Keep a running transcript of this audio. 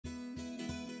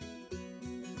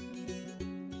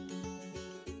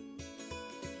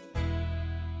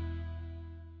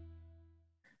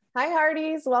Hi,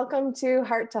 Hearties. Welcome to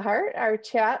Heart, our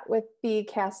chat with the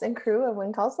cast and crew of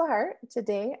When Calls the Heart.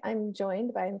 Today, I'm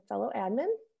joined by a fellow admin.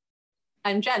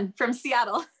 I'm Jen from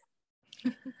Seattle.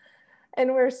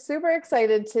 And we're super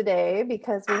excited today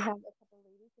because we have a couple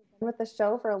ladies who've been with the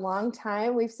show for a long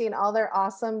time. We've seen all their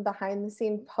awesome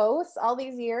behind-the-scene posts all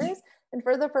these years. And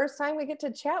for the first time, we get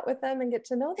to chat with them and get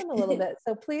to know them a little bit.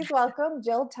 So please welcome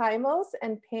Jill Tymos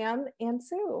and Pam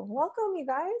Anseeuw. Welcome, you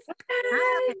guys.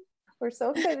 Hi. We're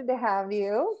so excited to have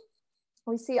you.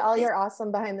 We see all your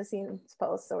awesome behind the scenes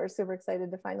posts. So we're super excited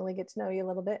to finally get to know you a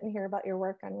little bit and hear about your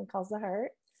work on When Calls the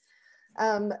Heart.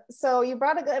 So you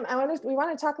brought we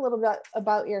want to talk a little bit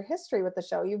about your history with the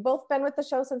show. You've both been with the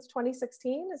show since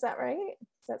 2016. Is that right?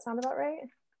 Does that sound about right?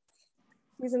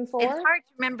 Season 4? It's hard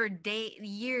to remember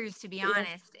years, to be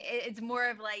honest. It's more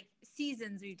of like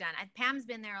seasons we've done. Pam's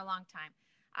been there a long time.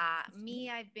 I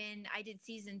did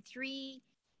season 3,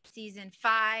 season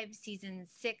 5, season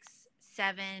 6,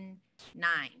 7,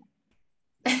 9.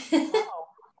 Wow.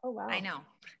 Oh, wow. I know.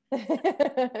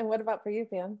 And what about for you,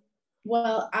 Pam?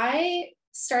 Well, I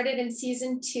started in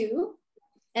season 2,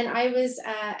 and I was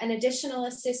an additional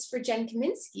assist for Jen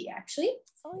Kaminsky, actually.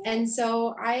 Oh, yeah. And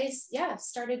so I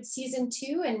started season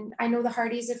 2, and I know the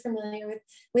Hearties are familiar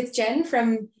with Jen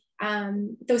from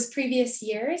those previous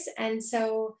years. And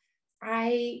so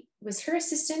I was her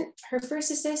assistant, her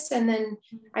first assist, and then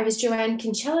I was Joanne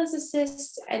Kinchella's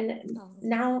assist, and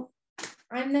now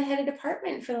I'm the head of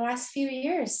department for the last few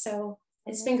years. So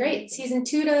it's been great. Season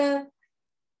 2 to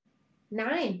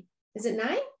 9. Is it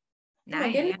 9?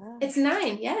 9. Yeah. It's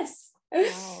 9. Yes.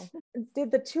 Wow.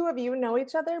 Did the two of you know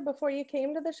each other before you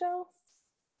came to the show?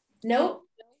 Nope.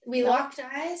 We locked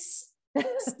eyes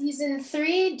season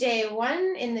 3, day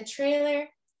 1 in the trailer,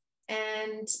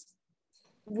 and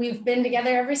we've been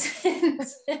together ever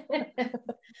since.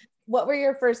 What were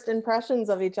your first impressions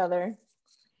of each other?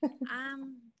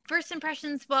 First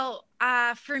impressions, well,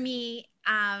 for me,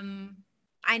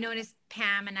 I noticed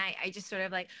Pam, and I just sort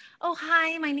of like, oh,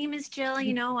 hi, my name is Jill.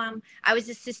 I was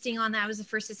assisting on that. I was the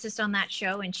first assist on that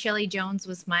show, and Shelley Jones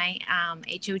was my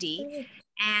HOD.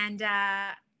 And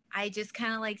I just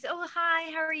kind of like, oh,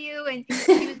 hi, how are you? And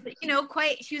she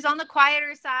was, she was on the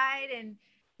quieter side, and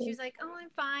she was like, oh,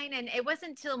 I'm fine. And it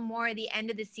wasn't until more the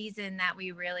end of the season that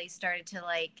we really started to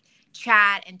like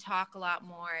chat and talk a lot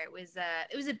more. It was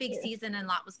a big season, and a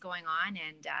lot was going on.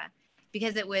 And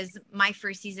because it was my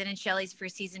first season and Shelley's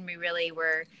first season, we really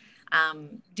were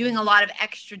doing a lot of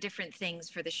extra different things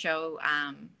for the show.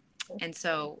 And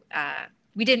so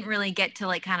we didn't really get to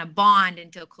like kind of bond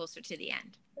until closer to the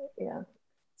end. Yeah.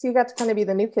 So you got to kind of be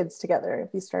the new kids together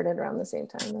if you started around the same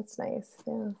time. That's nice.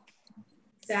 Yeah.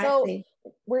 Exactly.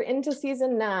 So we're into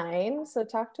season 9. So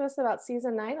talk to us about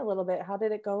season 9 a little bit. How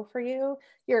did it go for you?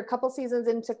 You're a couple seasons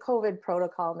into COVID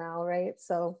protocol now, right?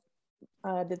 So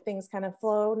did things kind of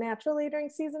flow naturally during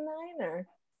season 9, or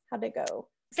how'd it go?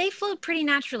 They flowed pretty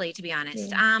naturally, to be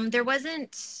honest. There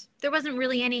wasn't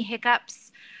really any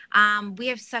hiccups. We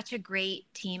have such a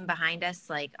great team behind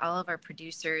us, like all of our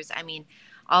producers. I mean,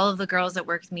 all of the girls that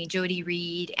work with me, Jody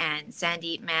Reed and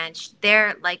Sandeep Manch,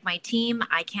 they're like my team.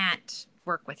 I can't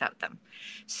work without them.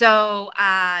 So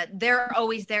they're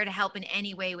always there to help in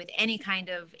any way with any kind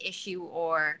of issue,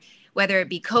 or whether it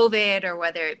be COVID or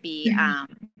whether it be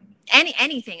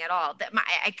anything at all.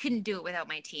 I couldn't do it without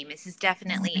my team. This is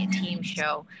definitely a team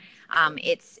show.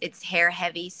 It's hair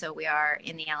heavy, so we are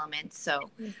in the elements. So,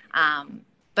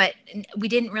 but we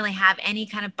didn't really have any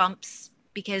kind of bumps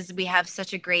because we have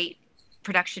such a great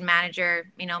production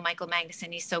manager, Michael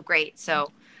Magnuson. He's so great.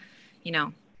 So,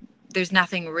 there's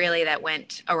nothing really that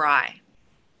went awry.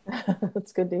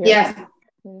 That's good to hear. Yeah.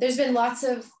 There's been lots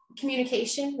of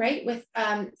communication, right, with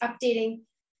updating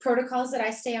protocols that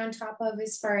I stay on top of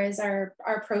as far as our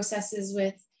processes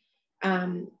with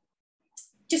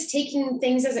just taking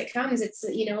things as it comes. It's,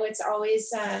 it's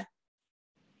always,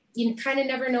 you kind of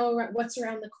never know what's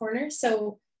around the corner.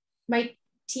 So my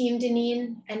team,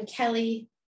 Deneen and Kelly,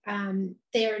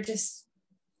 they are just,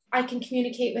 I can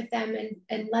communicate with them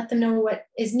and let them know what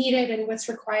is needed and what's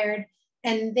required.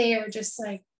 And they are just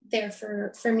like there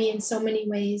for me in so many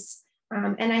ways.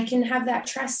 And I can have that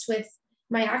trust with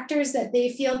my actors that they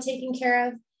feel taken care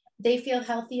of, they feel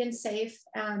healthy and safe.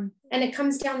 And it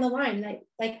comes down the line.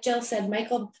 Like Jill said,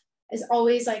 Michael is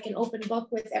always like an open book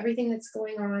with everything that's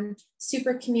going on,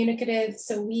 super communicative.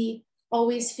 So we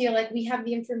always feel like we have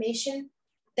the information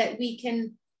that we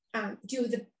can do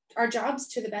our jobs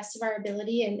to the best of our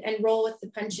ability and roll with the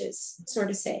punches, sort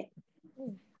of say.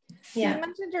 Yeah. You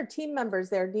mentioned your team members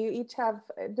there. Do you each have,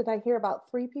 did I hear about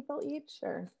 3 people each,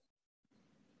 or?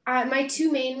 My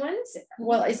 2 main ones,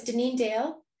 is Deneen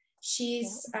Dale.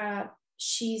 She's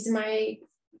she's my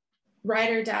ride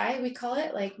or die, we call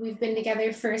it. Like, we've been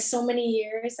together for so many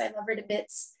years. I love her to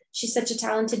bits. She's such a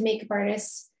talented makeup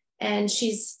artist, and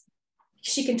she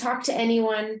can talk to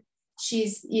anyone.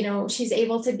 She's, you know, she's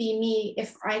able to be me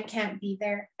if I can't be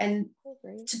there. And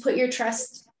to put your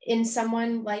trust in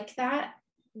someone like that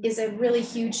is a really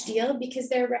huge deal, because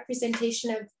they're a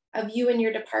representation of you and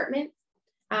your department.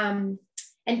 And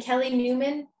Kelly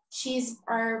Newman, she's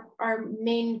our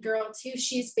main girl too.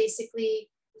 She's basically,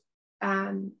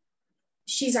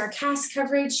 she's our cast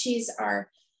coverage. She's our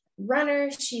runner.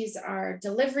 She's our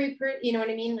delivery you know what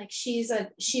I mean? Like, she's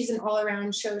an all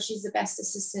around show. She's the best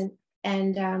assistant.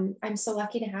 And I'm so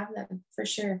lucky to have them, for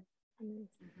sure.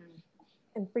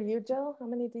 And for you, Jill, how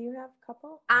many do you have? A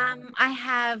couple? I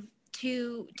have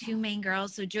two main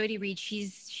girls. So Jody Reed,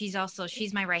 she's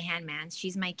my right hand man.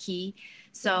 She's my key.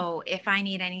 So if I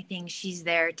need anything, she's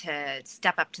there to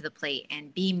step up to the plate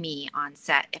and be me on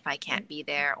set if I can't be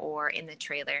there or in the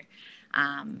trailer.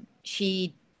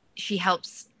 She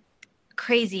helps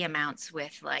crazy amounts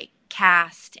with like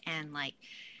cast, and like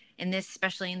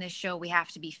especially in this show, we have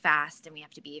to be fast and we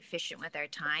have to be efficient with our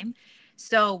time.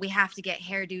 So we have to get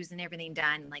hairdos and everything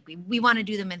done. Like we want to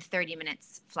do them in 30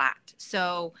 minutes flat.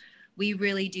 So we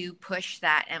really do push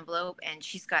that envelope, and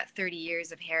she's got 30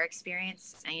 years of hair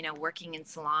experience, and, you know, working in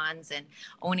salons and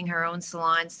owning her own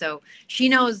salon. So she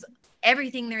knows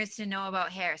everything there is to know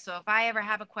about hair. So if I ever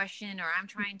have a question or I'm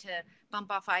trying to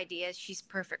bump off ideas, she's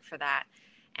perfect for that.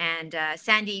 And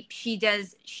Sandy,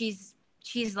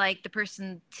 she's like the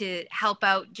person to help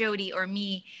out Jody or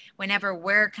me whenever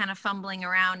we're kind of fumbling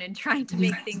around and trying to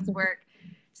make things work.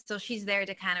 So she's there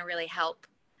to kind of really help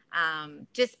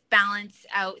just balance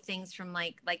out things from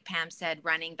like Pam said,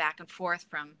 running back and forth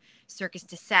from circus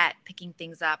to set, picking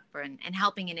things up and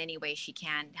helping in any way she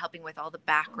can, helping with all the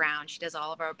background. She does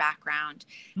all of our background,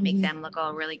 make them look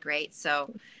all really great.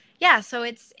 So yeah, so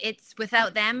it's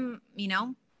without them, you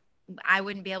know, I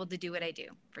wouldn't be able to do what I do,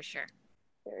 for sure.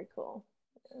 Very cool.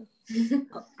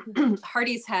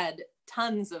 Hearties had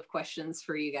tons of questions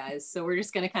for you guys, so we're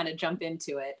just going to kind of jump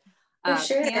into it. For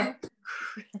sure.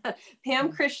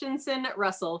 Pam Christensen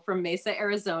Russell from Mesa,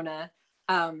 Arizona.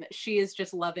 She is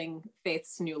just loving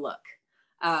Faith's new look.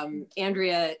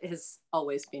 Andrea has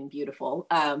always been beautiful,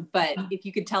 but if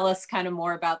you could tell us kind of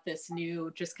more about this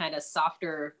new, just kind of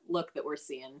softer look that we're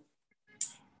seeing.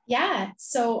 Yeah,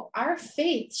 so our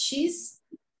Faith, she's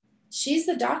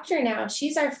the doctor now.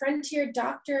 She's our frontier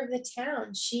doctor of the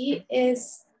town. She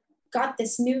is got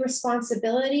this new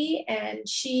responsibility, and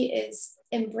she is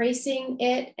embracing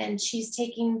it, and she's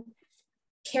taking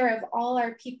care of all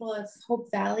our people of Hope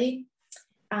Valley.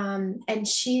 And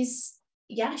she's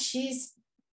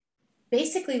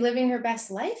basically living her best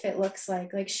life, it looks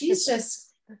like. Like, she's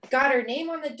just got her name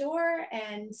on the door.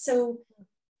 And so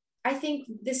I think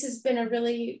this has been a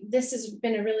really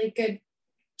good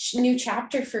new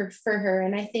chapter for her.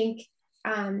 And I think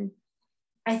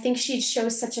she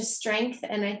shows such a strength,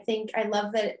 and I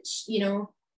love that, you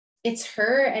know, it's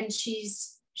her, and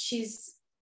she's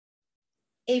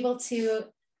able to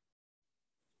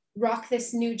rock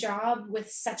this new job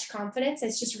with such confidence.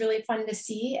 It's just really fun to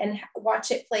see and watch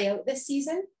it play out this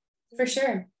season, for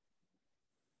sure.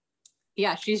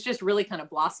 Yeah, she's just really kind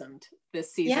of blossomed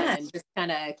this season, and just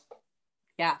kind of,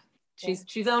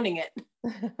 she's owning it.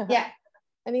 Yeah.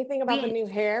 Anything about the new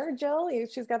hair, Jill?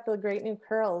 She's got the great new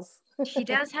curls. She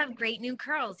does have great new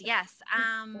curls. Yes.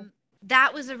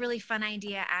 That was a really fun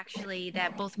idea, actually,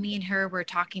 that both me and her were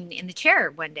talking in the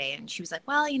chair one day. And she was like,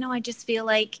 well, you know, I just feel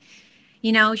like,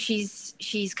 you know, she's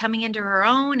coming into her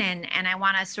own, and I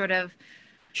want to sort of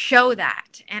show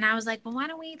that. And I was like, well,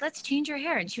 let's change her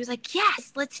hair. And she was like,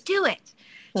 yes, let's do it.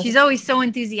 She's always so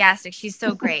enthusiastic. She's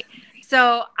so great.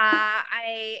 So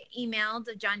I emailed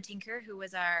John Tinker, who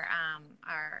was our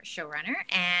showrunner,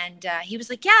 and he was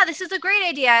like, yeah, this is a great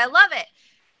idea. I love it.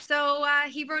 So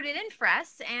he wrote it in for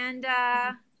us, and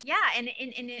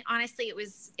and honestly,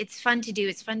 it's fun to do.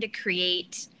 It's fun to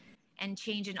create and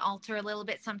change and alter a little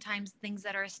bit sometimes things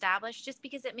that are established, just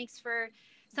because it makes for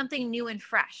something new and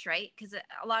fresh, right? Because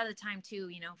a lot of the time too,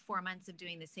 you know, 4 months of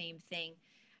doing the same thing,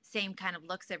 same kind of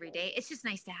looks every day, it's just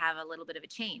nice to have a little bit of a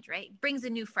change, right? It brings a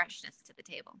new freshness to the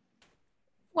table.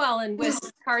 Well, and with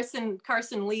Carson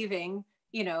leaving,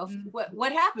 you know,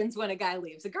 what happens when a guy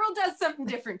leaves? A girl does something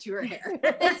different to her hair.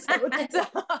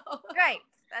 Right.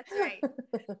 That's right.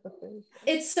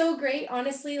 It's so great,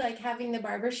 honestly, like having the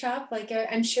barbershop. Like,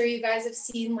 I'm sure you guys have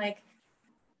seen like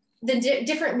the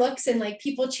different looks and like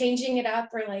people changing it up,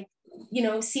 or like, you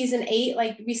know, season 8,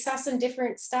 like we saw some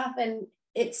different stuff, and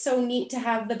it's so neat to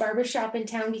have the barbershop in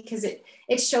town, because it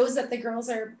shows that the girls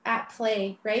are at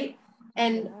play, right?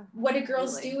 And what do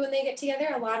girls do when they get together?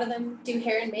 A lot of them do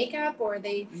hair and makeup, or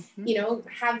they, you know,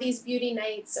 have these beauty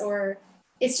nights, or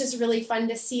it's just really fun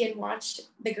to see and watch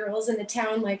the girls in the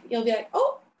town. Like, you'll be like,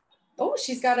 oh,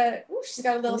 she's got a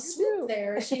little swoop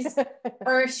there,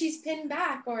 or she's pinned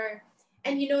back,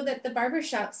 and you know that the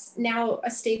barbershop's now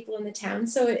a staple in the town.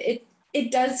 So it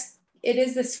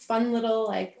is this fun little,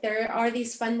 like, there are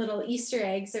these fun little Easter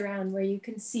eggs around where you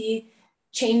can see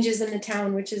changes in the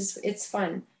town, which is, it's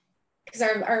fun. Because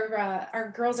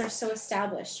our girls are so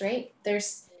established, right?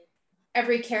 There's,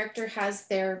 every character has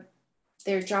their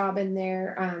job and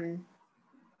their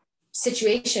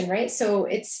situation, right? So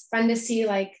it's fun to see,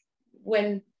 like,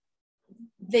 when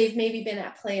they've maybe been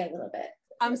at play a little bit.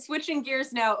 I'm switching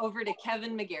gears now over to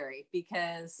Kevin McGarry,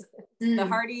 because the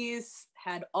Hearties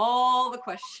had all the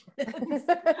questions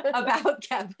about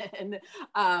Kevin,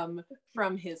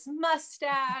 from his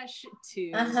mustache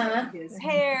to his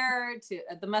hair to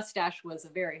the mustache was a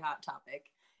very hot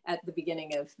topic at the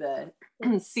beginning of the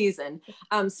season.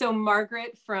 So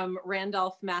Margaret from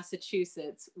Randolph,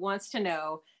 Massachusetts wants to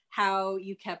know how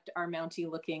you kept our Mountie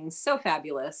looking so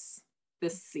fabulous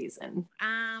this season.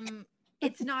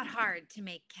 It's not hard to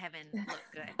make Kevin look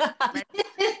good. Let's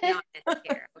be honest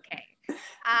here, okay?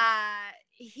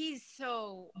 He's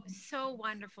so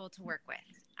wonderful to work with.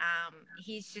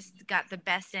 He's just got the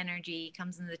best energy. He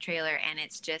comes in the trailer, and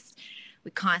it's just, we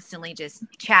constantly just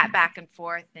chat back and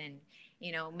forth, and,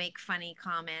 you know, make funny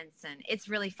comments, and it's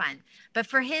really fun. But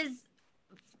for his,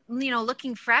 you know,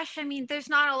 looking fresh, I mean, there's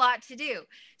not a lot to do.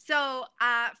 So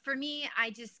for me, I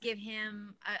just give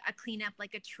him a cleanup,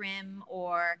 like a trim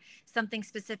or something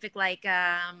specific, like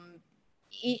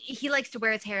he likes to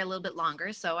wear his hair a little bit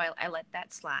longer, so I let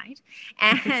that slide.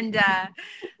 And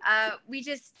we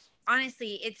just,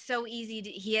 honestly, it's so easy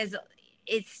to,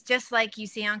 it's just like you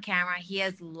see on camera, he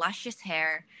has luscious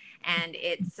hair, and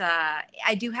it's,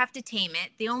 I do have to tame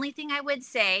it. The only thing I would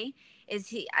say is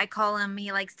he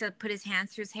likes to put his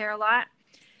hands through his hair a lot.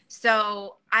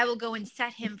 So I will go and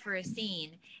set him for a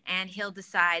scene, and he'll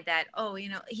decide that, oh, you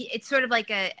know, it's sort of like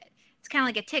it's kind of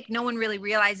like a tick. No one really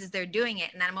realizes they're doing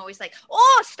it. And then I'm always like,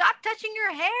 oh, stop touching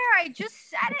your hair. I just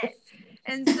set it.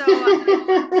 And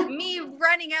so me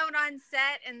running out on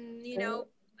set, and, you know,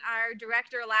 our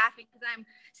director laughing because I'm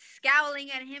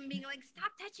scowling at him being like,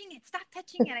 stop touching it. Stop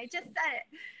touching it. I just said it.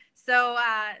 So,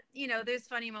 you know, there's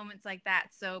funny moments like that.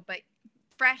 So, but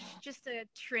fresh, just a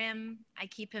trim. I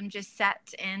keep him just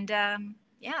set, and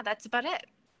yeah, that's about it.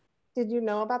 Did you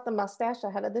know about the mustache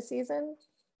ahead of the season?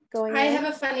 I have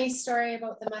a funny story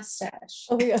about the mustache.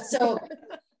 Oh, yeah. So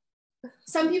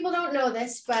some people don't know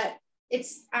this, but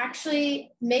it's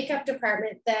actually makeup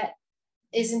department that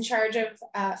is in charge of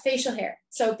facial hair.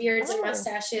 So beards and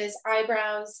mustaches,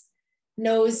 eyebrows,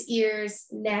 nose, ears,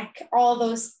 neck, all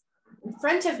those,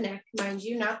 front of neck, mind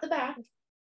you, not the back.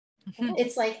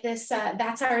 It's like this,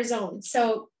 that's our zone.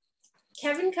 So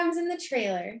Kevin comes in the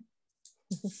trailer,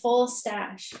 full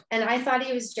stash. And I thought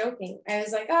he was joking. I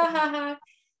was like, oh, haha,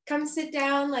 come sit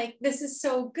down. Like, this is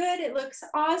so good. It looks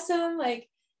awesome. Like,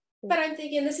 but I'm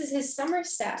thinking this is his summer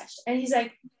stash. And he's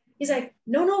like,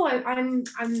 no, I'm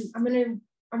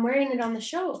wearing it on the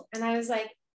show. And I was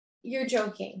like, you're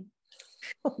joking.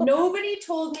 Nobody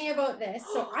told me about this.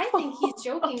 So I think he's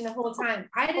joking the whole time.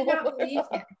 I did not believe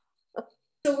him.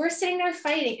 So we're sitting there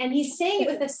fighting, and he's saying it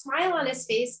with a smile on his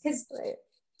face, because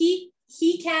he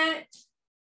can't,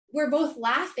 we're both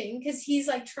laughing because he's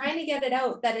like trying to get it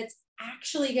out that it's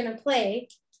actually going to play.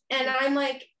 And I'm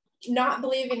like, not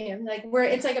believing him. Like,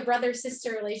 it's like a brother-sister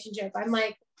relationship. I'm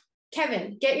like,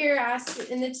 Kevin, get your ass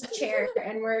in the chair,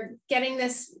 and we're getting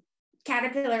this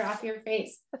caterpillar off your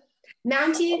face.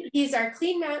 Mountie, he's our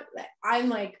clean mount. I'm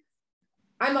like,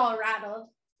 I'm all rattled.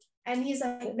 And he's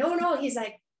like, no. He's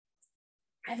like,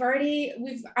 I've already,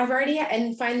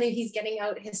 and finally he's getting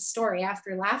out his story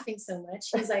after laughing so much.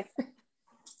 He's like,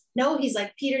 no, he's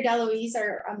like, Peter DeLuise,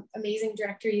 our amazing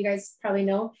director, you guys probably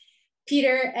know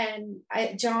Peter, and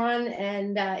John,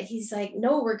 and he's like,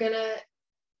 no,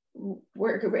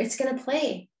 it's gonna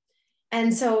play.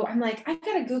 And so I'm like, I've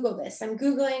got to Google this. I'm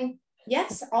Googling,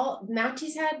 yes, all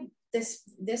Mountie's had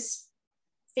this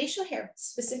facial hair,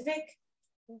 specific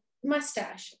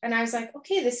mustache. And I was like,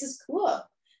 okay, this is cool.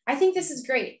 I think this is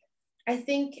great. I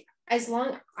think I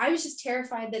was just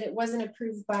terrified that it wasn't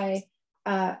approved by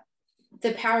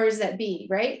the powers that be,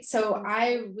 right? So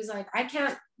I was like, I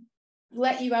can't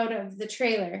let you out of the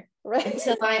trailer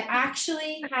until I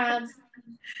actually have,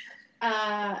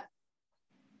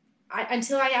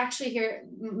 until I actually hear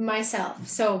myself.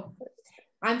 So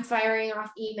I'm firing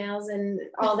off emails and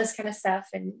all this kind of stuff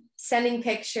and sending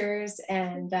pictures.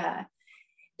 And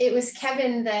it was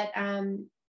Kevin that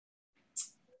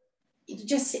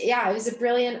just, yeah, it was a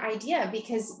brilliant idea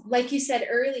because like you said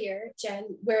earlier, Jen,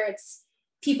 where it's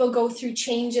people go through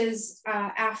changes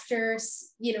after,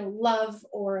 you know, love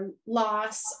or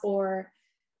loss or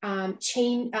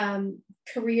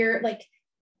career, like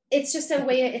it's just a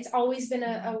way, it's always been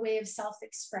a way of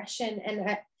self-expression.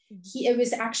 And it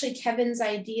was actually Kevin's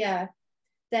idea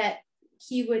that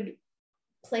he would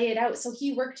play it out. So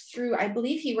he worked through, I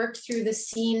believe he worked through the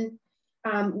scene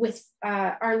with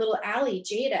our little Allie,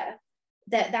 Jada,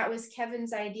 that was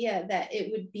Kevin's idea, that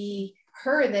it would be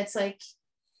her that's like,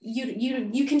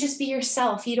 you can just be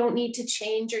yourself. You don't need to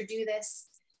change or do this.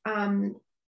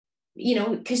 You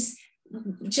know, because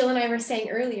Jill and I were saying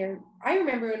earlier, I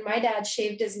remember when my dad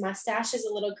shaved his mustache as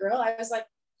a little girl, I was like,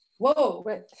 whoa,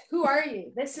 who are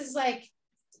you? This is like,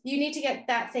 you need to get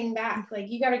that thing back. Like,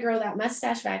 you got to grow that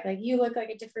mustache back. Like, you look like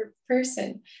a different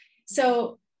person.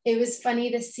 So it was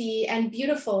funny to see and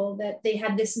beautiful that they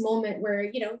had this moment where,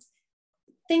 you know,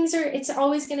 it's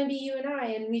always going to be you and I,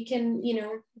 and we can, you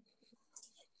know,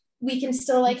 we can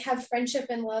still like have friendship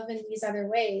and love in these other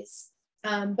ways.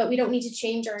 But we don't need to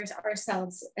change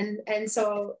ourselves. And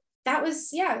so that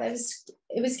was,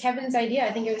 it was Kevin's idea.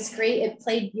 I think it was great. It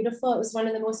played beautiful. It was one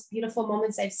of the most beautiful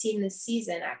moments I've seen this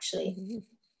season, actually.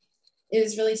 It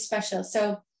was really special.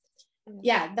 So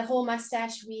yeah, the whole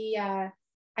mustache, I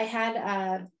had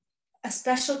a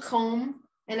special comb,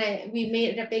 and we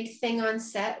made it a big thing on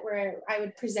set where I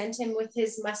would present him with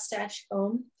his mustache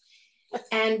comb.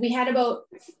 And we had about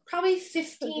probably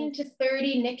 15 to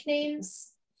 30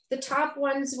 nicknames. The top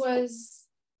ones was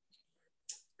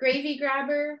Gravy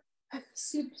Grabber,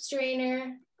 Soup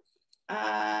Strainer,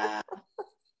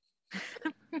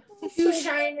 Shoe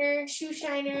Shiner,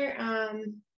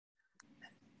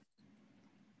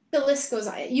 the list goes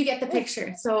on. You get the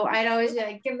picture. So I'd always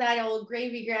like give that old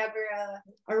Gravy Grabber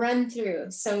a run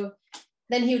through. So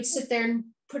then he would sit there and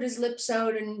put his lips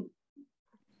out and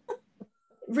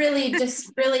really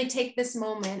take this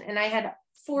moment. And I had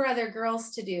 4 other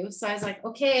girls to do. So I was like,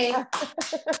 okay,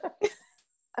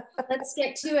 let's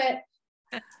get to it.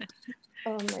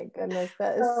 Oh my goodness.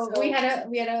 That is so we had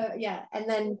a, yeah. And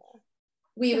then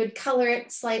we would color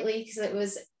it slightly because it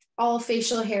was all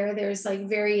facial hair. There's like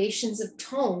variations of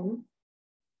tone.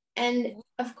 And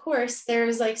of course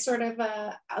there's like sort of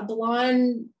a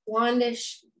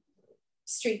blondish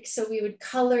streak. So we would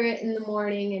color it in the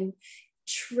morning and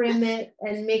trim it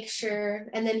and make sure,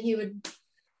 and then he would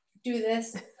do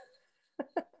this.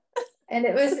 And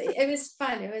it was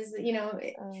fun. It was, you know,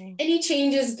 any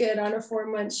change is good on a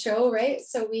 4-month show, right?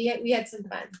 So we had some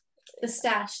fun. The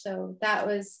stash though,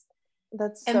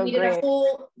 that's and so we did great. A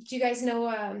whole, do you guys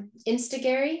know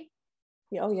Instagary?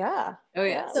 Oh yeah.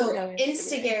 So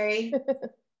Instagary,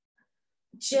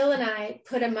 Jill and I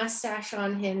put a mustache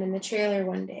on him in the trailer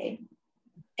one day,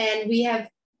 and we have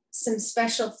some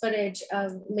special footage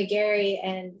of McGarry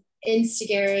and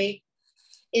Instagary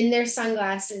in their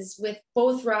sunglasses with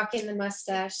both rocking the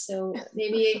mustache. So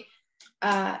maybe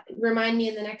remind me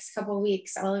in the next couple of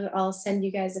weeks, I'll send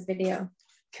you guys a video.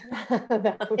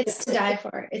 It's to die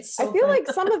for. It's so I feel fun. like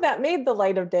some of that made the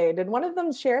light of day. Did one of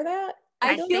them share that?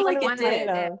 I feel like it did.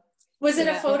 Was it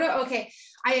a photo? Okay.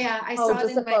 I saw just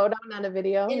it in a photo, not a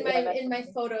video. In my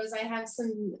photos, I have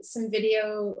some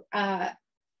video,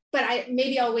 but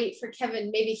maybe I'll wait for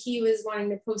Kevin. Maybe he was wanting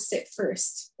to post it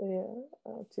first. Yeah.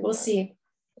 We'll see.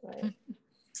 Right.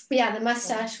 But yeah, the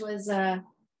mustache was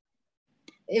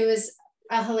it was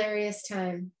a hilarious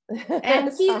time.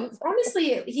 And he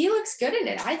honestly, he looks good in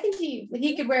it. I think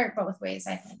he could wear it both ways,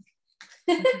 I think.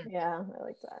 Yeah, I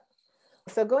like that.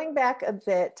 So going back a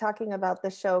bit, talking about the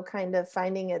show kind of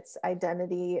finding its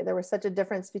identity, there was such a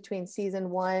difference between season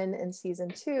 1 and season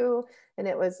 2. And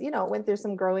it was, you know, went through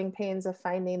some growing pains of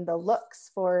finding the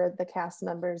looks for the cast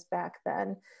members back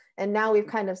then. And now we've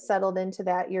kind of settled into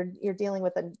that. You're dealing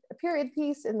with a period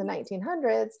piece in the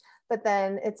 1900s, but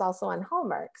then it's also on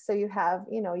Hallmark. So you have,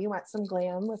 you know, you want some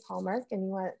glam with Hallmark, and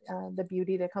you want the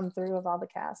beauty to come through of all the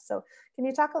cast. So can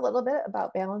you talk a little bit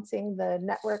about balancing the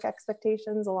network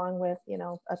expectations along with, you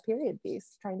know, a period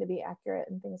piece, trying to be accurate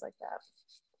and things like that?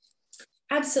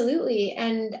 Absolutely.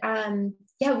 And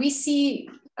yeah, we see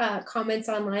comments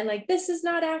online like, this is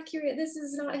not accurate. This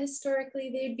is not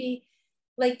historically, they'd be,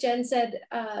 like Jen said,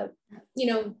 you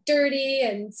know, dirty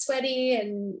and sweaty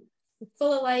and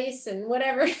full of lice and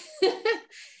whatever.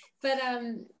 But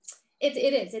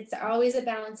it's always a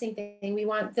balancing thing. We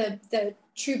want the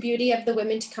true beauty of the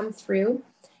women to come through.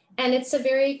 And it's a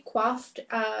very coiffed,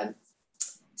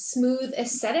 smooth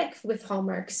aesthetic with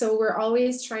Hallmark. So we're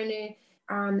always trying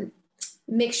to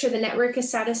make sure the network is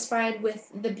satisfied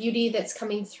with the beauty that's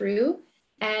coming through,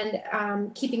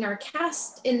 and keeping our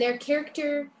cast in their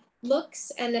character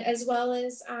looks, and as well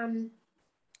as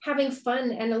having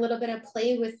fun and a little bit of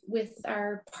play with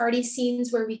our party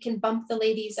scenes where we can bump the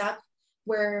ladies up,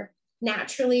 where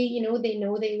naturally, you know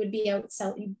they would be out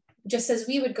just as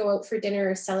we would go out for dinner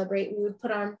or celebrate. We would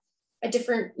put on a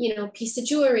different, you know, piece of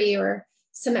jewelry or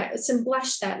some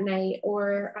blush that night,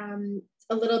 or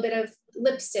a little bit of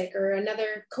lipstick or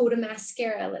another coat of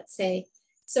mascara, let's say.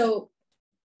 So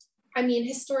I mean,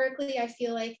 historically, I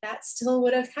feel like that still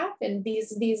would have happened,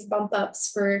 these bump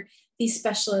ups for these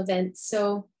special events.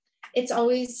 So it's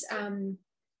always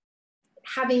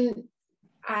having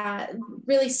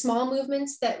really small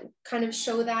movements that kind of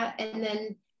show that. And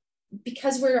then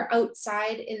because we're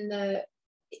outside in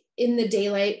the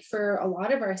daylight for a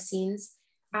lot of our scenes,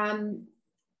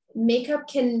 makeup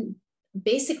can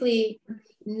basically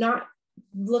not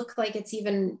look like it's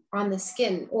even on the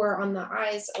skin or on the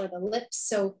eyes or the lips.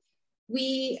 So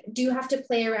we do have to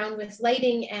play around with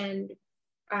lighting and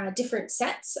different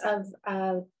sets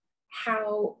of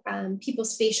how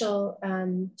people's facial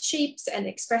shapes and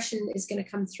expression is going to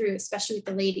come through, especially with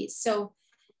the ladies. So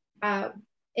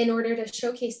in order to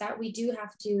showcase that, we do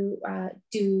have to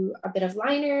do a bit of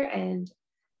liner and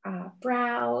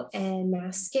brow and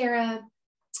mascara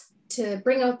to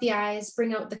bring out the eyes,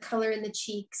 bring out the color in the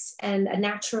cheeks, and a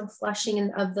natural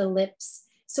flushing of the lips.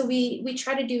 So we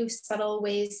try to do subtle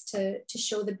ways to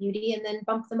show the beauty and then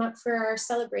bump them up for our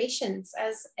celebrations,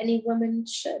 as any woman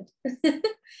should.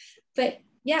 But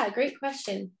yeah, great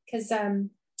question, because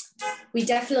we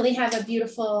definitely have a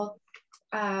beautiful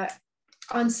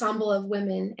ensemble of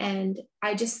women, and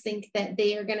I just think that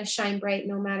they are going to shine bright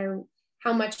no matter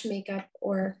how much makeup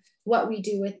or what we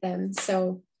do with them.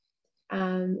 So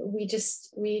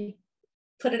we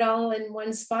put it all in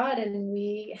one spot and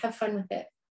we have fun with it.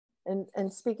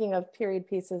 And speaking of period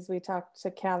pieces, we talked to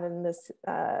Kevin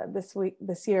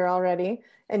this year already,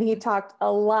 and he talked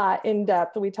a lot in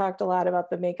depth. We talked a lot about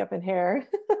the makeup and hair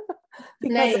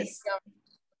Nice.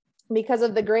 because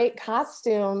of the great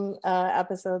costume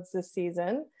episodes this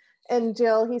season. And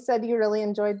Jill, he said you really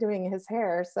enjoyed doing his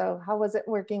hair. So how was it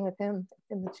working with him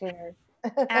in the chair?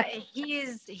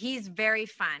 He's very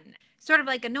fun. Sort of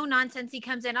like a no nonsense. He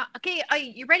comes in. Okay,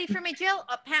 you ready for me, Jill?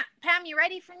 Pam, you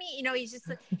ready for me? You know, he's just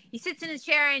he sits in his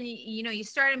chair and you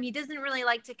start him. He doesn't really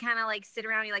like to kind of like sit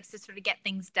around. He likes to sort of get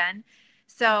things done.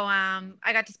 So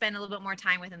I got to spend a little bit more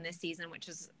time with him this season, which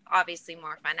was obviously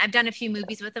more fun. I've done a few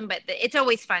movies with him, but it's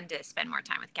always fun to spend more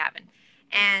time with Gavin.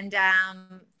 And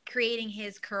creating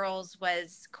his curls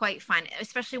was quite fun,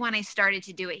 especially when I started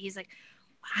to do it. He's like,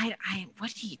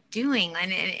 what are you doing?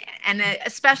 And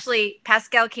especially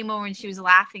Pascal came over and she was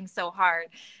laughing so hard,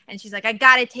 and she's like, I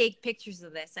gotta take pictures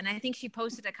of this. And I think she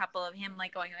posted a couple of him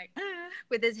like going like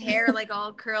with his hair like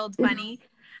all curled funny.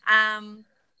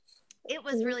 It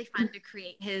was really fun to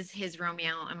create his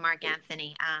Romeo and Mark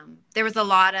Anthony. There was a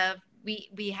lot of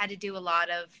we had to do a lot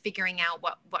of figuring out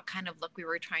what kind of look we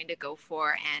were trying to go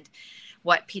for, and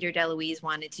what Peter DeLuise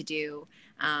wanted to do,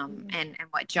 and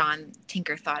what John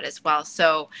Tinker thought as well.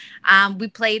 So we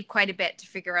played quite a bit to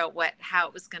figure out how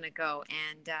it was going to go,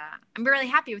 and I'm really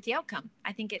happy with the outcome.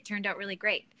 I think it turned out really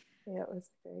great. Yeah, it was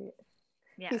great.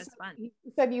 Yeah, it was fun. You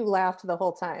said you laughed the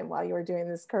whole time while you were doing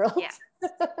this curl. Yeah.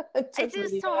 It's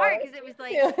just so hard because it was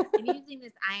like, I'm using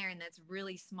this iron that's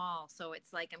really small. So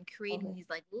it's like I'm creating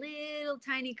these like little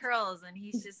tiny curls, and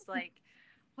he's just like,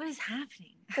 what is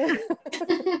happening?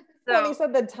 Well, he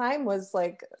said the time was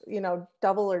like,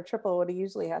 double or triple what he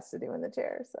usually has to do in the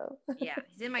chair. So yeah,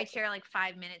 he's in my chair like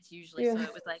 5 minutes usually. So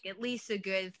it was like at least a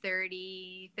good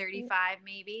 30, 35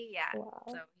 maybe. Yeah. Wow.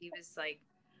 So he was like,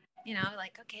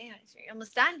 like, okay, you're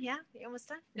almost done. Yeah. You're almost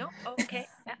done. No. Oh, okay.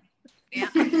 Yeah.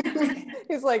 Yeah.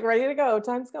 He's like, ready to go.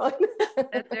 Time's going.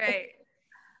 That's right.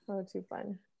 Oh, too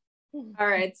fun. All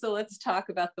right, so let's talk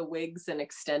about the wigs and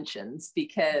extensions,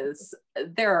 because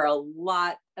there are a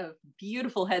lot of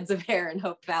beautiful heads of hair in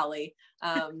Hope Valley.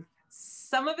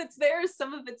 Some of it's theirs,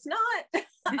 some of it's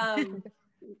not.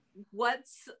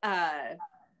 What's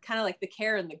kind of like the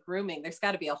care and the grooming? There's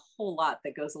got to be a whole lot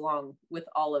that goes along with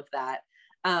all of that.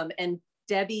 And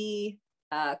Debbie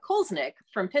Kolsnick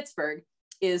from Pittsburgh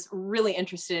is really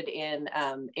interested in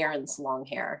Erin's long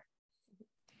hair.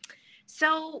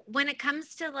 So when it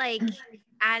comes to like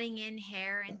adding in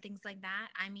hair and things like that,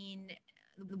 I mean,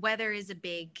 the weather is a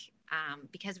big,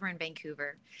 because we're in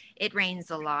Vancouver, it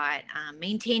rains a lot.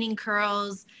 Maintaining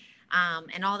curls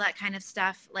and all that kind of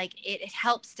stuff, like it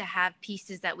helps to have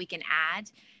pieces that we can add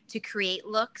to create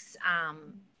looks,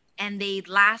 and they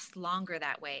last longer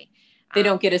that way. They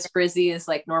don't get as frizzy as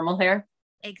like normal hair?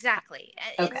 Exactly.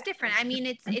 Okay. It's different. I mean,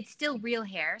 it's still real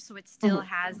hair, so it still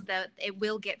has it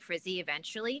will get frizzy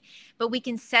eventually, but we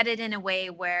can set it in a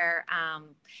way where,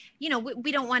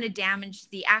 we don't want to damage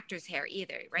the actor's hair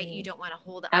either, right? You don't want to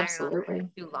hold the iron on for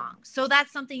too long. So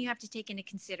that's something you have to take into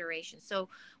consideration. So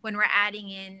when we're adding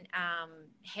in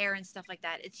hair and stuff like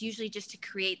that, it's usually just to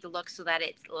create the look so that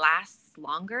it lasts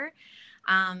longer.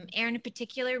 Erin in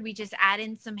particular, we just add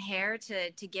in some hair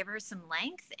to give her some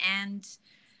length, and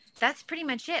that's pretty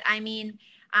much it. I mean,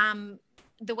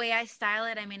 the way I style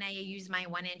it, I mean, I use my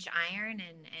 1-inch iron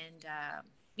and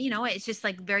it's just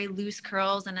like very loose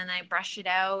curls, and then I brush it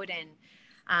out. And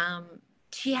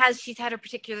she's had a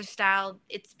particular style.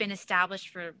 It's been established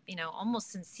for,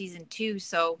 almost since season 2.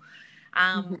 So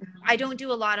I don't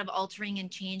do a lot of altering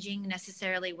and changing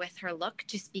necessarily with her look,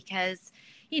 just because,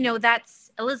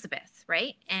 that's Elizabeth,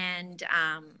 right? And,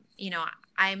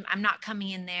 I'm not coming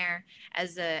in there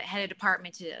as a head of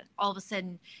department to all of a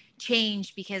sudden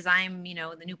change because I'm,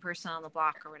 the new person on the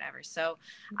block or whatever. So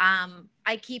I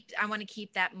want to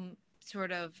keep that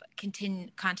sort of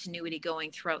continuity going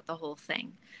throughout the whole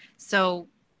thing. So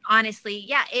honestly,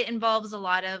 yeah, it involves a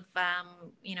lot of,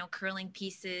 curling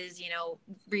pieces,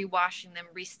 rewashing them,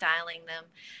 restyling them,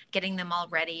 getting them all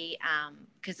ready.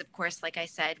 Because of course, like I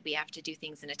said, we have to do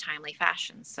things in a timely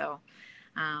fashion. So,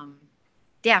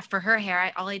 yeah, for her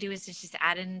hair, all I do is just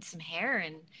add in some hair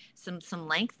and some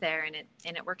length there, and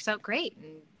it works out great.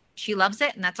 And she loves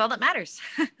it, and that's all that matters.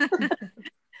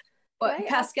 Well,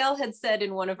 Pascal had said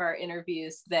in one of our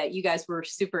interviews that you guys were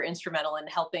super instrumental in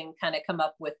helping kind of come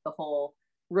up with the whole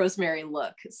Rosemary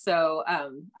look. So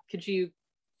could you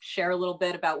share a little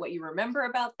bit about what you remember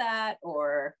about that?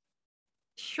 Or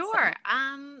Sure.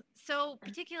 So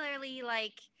particularly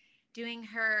like doing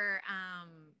her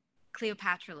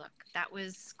Cleopatra look, that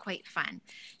was quite fun.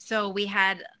 So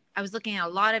I was looking at a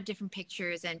lot of different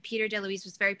pictures, and Peter DeLuise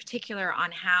was very particular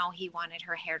on how he wanted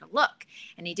her hair to look.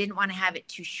 And he didn't want to have it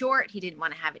too short. He didn't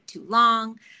want to have it too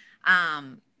long.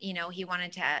 He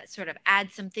wanted to sort of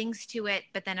add some things to it.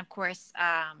 But then, of course,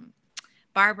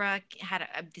 Barbara had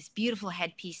this beautiful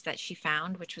headpiece that she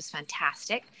found, which was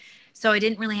fantastic. So I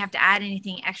didn't really have to add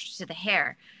anything extra to the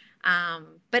hair.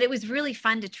 But it was really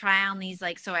fun to try on these.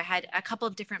 So I had a couple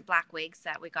of different black wigs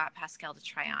that we got Pascal to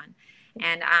try on.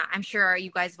 And I'm sure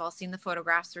you guys have all seen the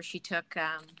photographs where she took,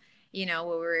 where we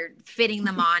were fitting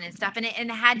them on and stuff. And it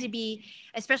had to be,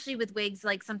 especially with wigs,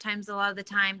 like sometimes a lot of the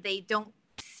time they don't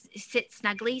sit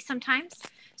snugly sometimes.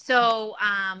 So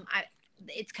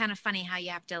it's kind of funny how you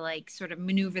have to sort of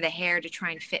maneuver the hair to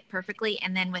try and fit perfectly.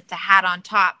 And then with the hat on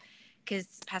top,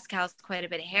 because Pascal's quite a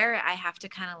bit of hair, I have to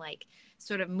kind of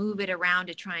sort of move it around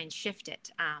to try and shift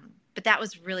it. But that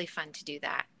was really fun to do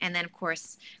that. And then of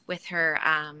course with her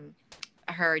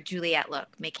Juliet look,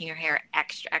 making her hair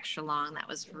extra, extra long, that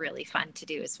was really fun to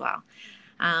do as well.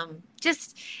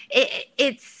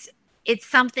 It's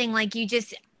something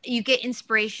you get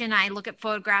inspiration. I look at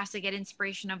photographs, I get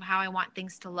inspiration of how I want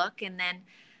things to look. And then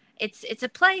it's a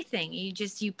play thing.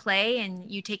 You play and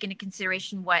you take into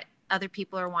consideration what other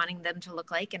people are wanting them to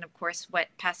look like. And of course what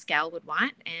Pascal would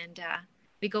want. And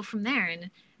we go from there.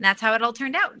 And that's how it all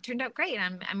turned out. It turned out great.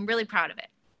 I'm really proud of it.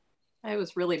 It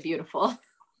was really beautiful.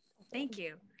 Thank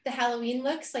you. The Halloween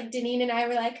looks, Deneen and I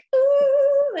were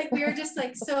ooh, we were just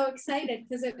so excited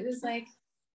because it was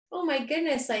oh my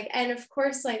goodness. And of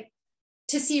course,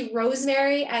 to see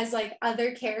Rosemary as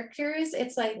other characters,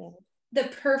 it's the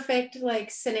perfect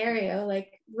scenario,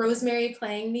 Rosemary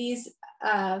playing these,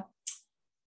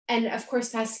 and of course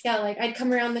Pascal, I'd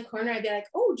come around the corner, I'd be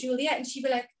oh, Juliet, and she'd be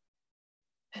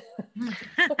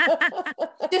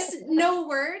just no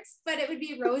words, but it would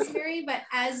be Rosemary, but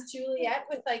as Juliet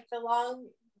with the long,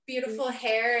 beautiful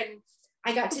hair. And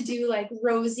I got to do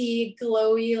rosy,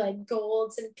 glowy,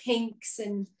 golds and pinks,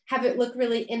 and have it look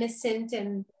really innocent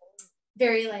and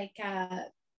very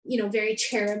very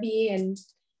cheruby. And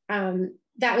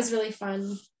that was really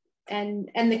fun. And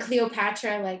the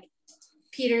Cleopatra,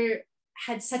 Peter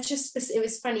had such a it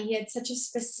was funny, he had such a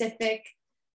specific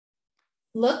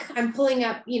look. I'm pulling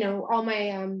up, all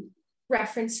my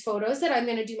reference photos that I'm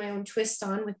going to do my own twist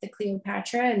on with the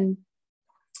Cleopatra. And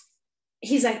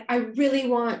he's I really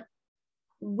want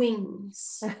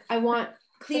wings. I want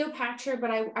Cleopatra, but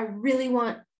I really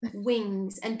want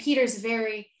wings. And Peter's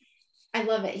I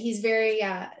love it. He's very,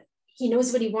 he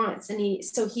knows what he wants. And he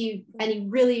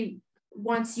really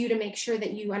wants you to make sure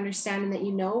that you understand and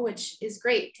that which is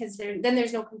great, because then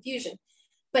there's no confusion.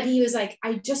 But he was I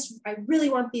really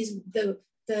want the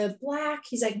black.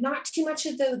 He's not too much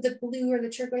of the blue or the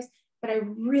turquoise, but I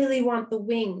really want the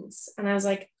wings. And I was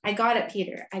I got it,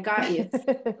 Peter, I got you.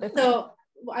 So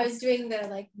I was doing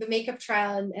the makeup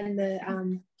trial and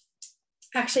the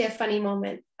actually a funny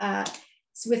moment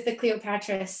with the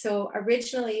Cleopatra. So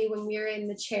originally when we were in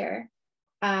the chair,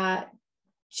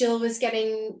 Jill was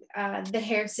getting the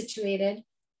hair situated,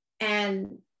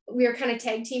 and we were kind of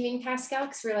tag teaming Pascal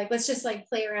because we are like, let's just like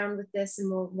play around with this and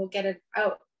we'll get it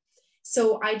out.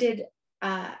 So I did,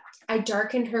 I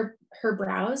darkened her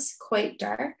brows quite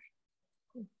dark,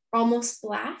 almost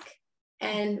black.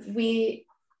 And we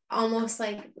almost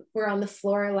like were on the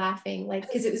floor laughing, like,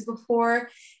 because it was before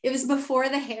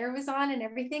the hair was on and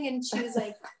everything. And she was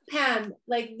like, Pam,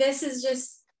 like, this is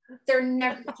just,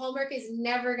 Hallmark is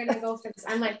never going to go for this.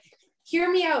 I'm like, hear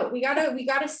me out. We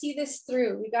gotta see this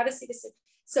through. We gotta see this.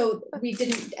 So we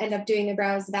didn't end up doing the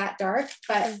brows that dark,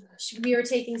 but she was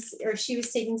taking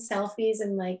selfies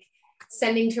and like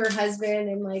sending to her husband.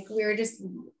 And like, we were just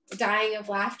dying of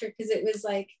laughter because it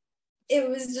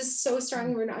was just so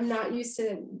strong. I'm not used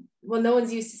to, well, no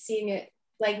one's used to seeing it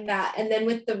like that. And then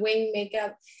with the wing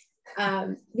makeup,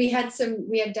 we had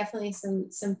definitely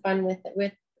some fun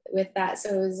with that.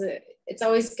 So it's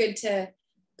always good to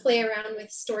play around with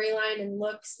storyline and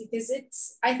looks because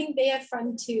I think they have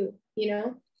fun too, you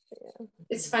know? Yeah.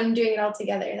 It's fun doing it all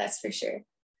together, that's for sure.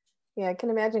 Yeah, I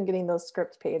can imagine getting those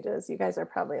script pages. You guys are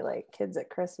probably like kids at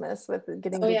Christmas with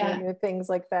getting to do new things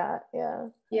like that. Yeah.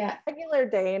 Yeah. Regular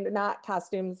day and not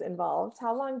costumes involved.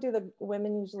 How long do the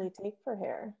women usually take for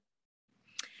hair?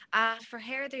 For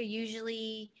hair, they're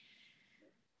usually,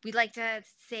 we like to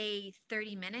say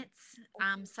 30 minutes.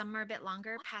 Some are a bit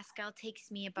longer. Pascal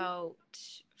takes me about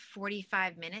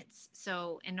 45 minutes.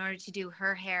 So in order to do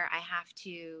her hair, I have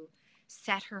to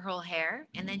set her whole hair,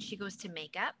 and then she goes to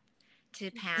makeup to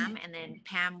Pam, and then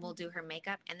Pam will do her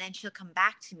makeup, and then she'll come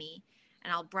back to me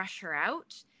and I'll brush her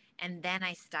out, and then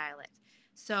I style it.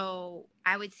 So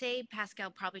I would say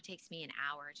Pascal probably takes me an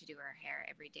hour to do her hair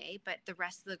every day, but the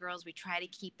rest of the girls, we try to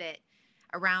keep it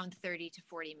around 30 to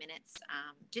 40 minutes,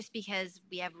 just because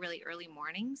we have really early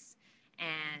mornings.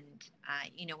 And,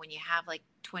 when you have like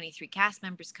 23 cast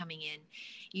members coming in,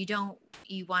 you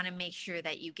want to make sure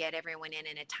that you get everyone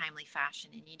in a timely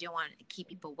fashion, and you don't want to keep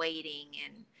people waiting.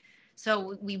 And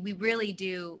so we really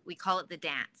do, we call it the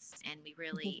dance, and we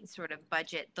really sort of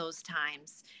budget those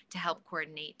times to help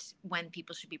coordinate when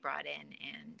people should be brought in.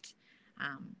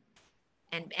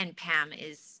 And Pam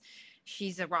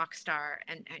she's a rock star,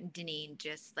 and Deneen,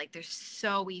 just like, they're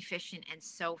so efficient and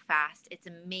so fast. It's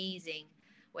amazing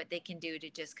what they can do to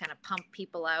just kind of pump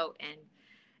people out. And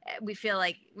we feel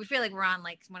like we're on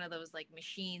like one of those like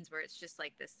machines where it's just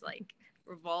like this like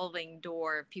revolving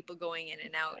door of people going in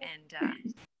and out.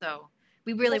 And so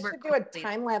we really work. Do a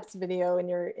time-lapse video in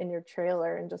your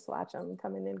trailer and just watch them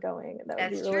coming and going.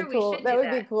 That would be really cool. That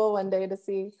would be cool one day to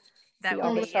see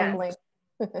all the shuffling.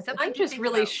 I'm just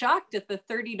really shocked at the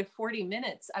 30 to 40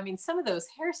 minutes. I mean, some of those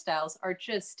hairstyles are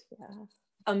just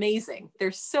amazing.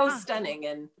 They're so stunning,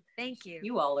 and thank you.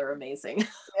 You all are amazing.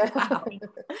 Wow.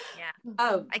 Yeah.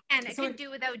 I couldn't do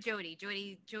without Jody.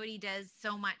 Jody does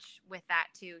so much with that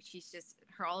too. She's just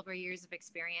all of her years of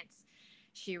experience.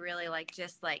 She really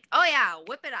oh yeah,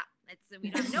 whip it up.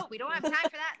 We don't have time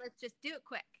for that. Let's just do it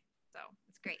quick. So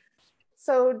it's great.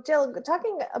 So Jill,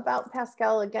 talking about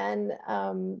Pascal again,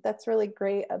 that's really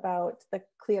great about the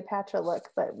Cleopatra look.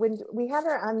 But when we had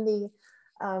her on the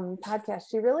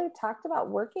podcast, she really talked about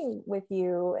working with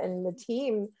you and the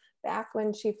team back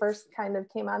when she first kind of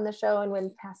came on the show, and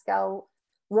when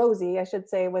Rosie, I should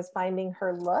say, was finding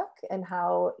her look, and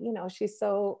how, she's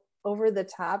so over the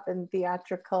top and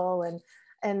theatrical.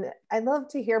 And I'd love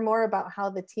to hear more about how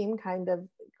the team kind of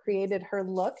created her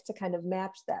look to kind of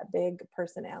match that big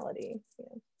personality. Yeah.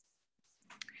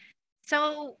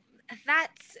 So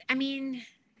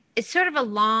it's sort of a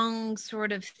long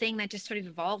sort of thing that just sort of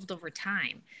evolved over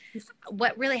time.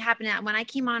 What really happened when I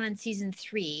came on season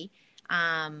 3,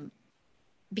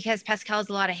 because Pascal has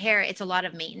a lot of hair, it's a lot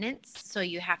of maintenance. So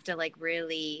you have to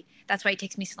that's why it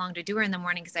takes me so long to do her in the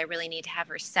morning, because I really need to have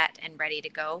her set and ready to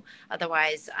go.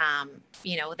 Otherwise,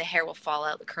 the hair will fall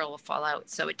out, the curl will fall out.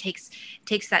 So it takes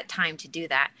that time to do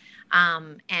that.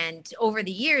 And over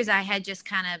the years, I had just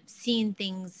kind of seen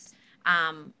things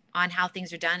on how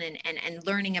things are done, and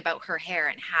learning about her hair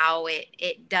and how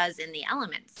it does in the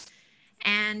elements.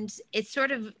 And it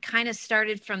sort of kind of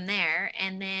started from there.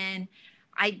 And then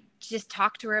I just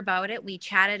talked to her about it. We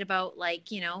chatted about like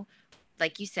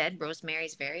you said,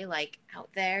 Rosemary's very out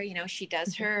there, she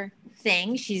does her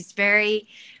thing. She's very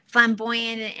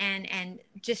flamboyant and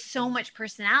just so much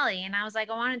personality. And I was like,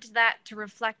 I wanted that to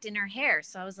reflect in her hair.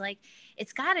 So I was like,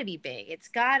 it's got to be big. It's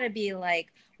got to be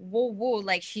like, whoa,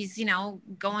 like she's, you know,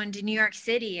 going to New York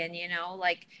City and, you know,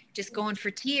 like just going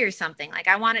for tea or something. Like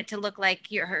I want it to look like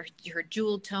her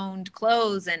jewel toned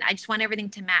clothes. And I just want everything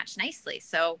to match nicely.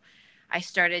 So I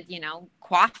started, you know,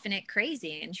 quaffing it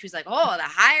crazy. And she was like, oh, the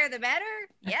higher, the better.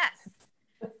 Yes.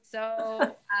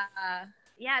 So,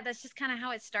 yeah, that's just kind of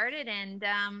how it started. And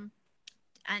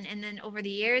then over the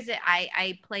years,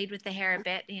 I played with the hair a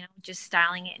bit, you know, just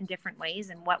styling it in different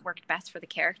ways and what worked best for the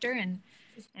character. And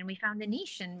we found a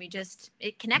niche, and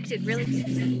it connected really.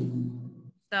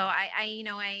 So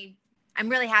I'm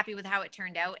really happy with how it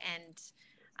turned out. And,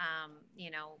 you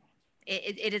know,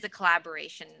 it is a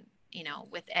collaboration, you know,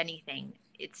 with anything.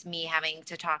 It's me having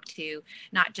to talk to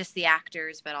not just the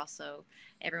actors, but also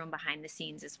everyone behind the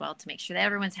scenes as well to make sure that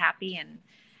everyone's happy.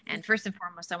 And first and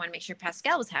foremost, I want to make sure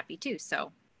Pascal was happy too.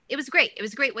 So it was great. It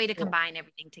was a great way to combine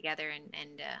everything together.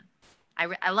 And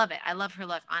I love it. I love her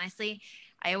look. Honestly,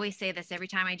 I always say this every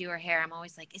time I do her hair. I'm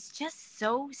always like, it's just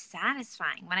so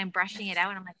satisfying when I'm brushing it out.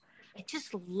 And I'm like, I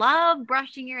just love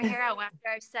brushing your hair out after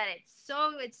I've said it.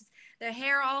 So it's the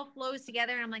hair all flows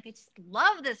together. And I'm like, I just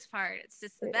love this part. It's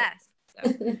just the best.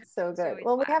 So good.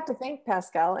 Well, we have to thank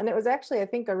Pascal. And it was actually, I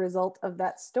think, a result of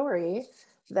that story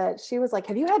that she was like,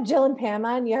 have you had Jill and Pam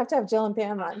on? You have to have Jill and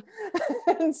Pam on.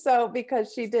 And so,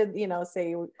 because she did, you know, say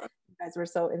you guys were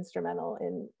so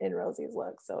instrumental in Rosie's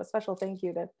look. So a special thank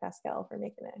you to Pascal for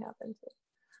making it happen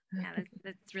too. Yeah,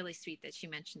 that's really sweet that she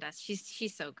mentioned us.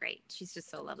 She's so great. She's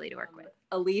just so lovely to work with.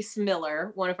 Elise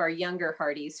Miller, one of our younger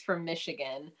Hearties from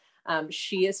Michigan,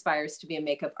 she aspires to be a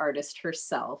makeup artist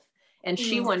herself. And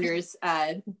she wonders,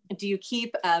 do you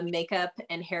keep a makeup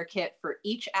and hair kit for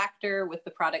each actor with the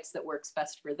products that works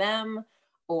best for them?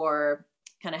 Or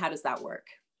kind of how does that work?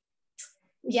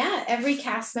 Yeah, every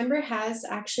cast member has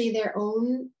actually their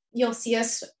own, you'll see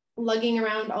us lugging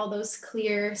around all those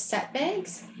clear set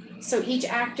bags. So each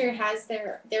actor has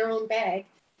their own bag.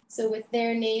 So with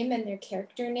their name and their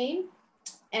character name.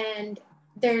 And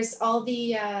there's all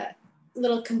the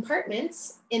little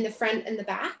compartments in the front and the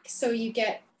back. So you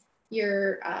get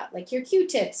your like your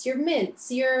Q-tips, your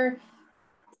mints, your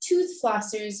tooth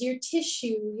flossers, your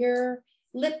tissue, your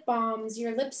lip balms,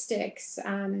 your lipsticks.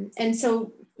 And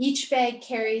so each bag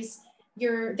carries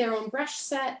their own brush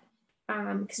set,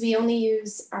 because we only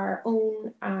use our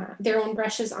own, their own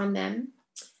brushes on them.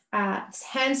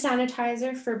 Hand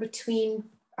sanitizer for between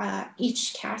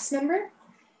each cast member.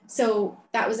 So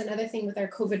that was another thing with our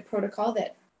COVID protocol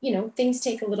that, you know, things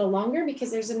take a little longer because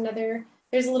there's a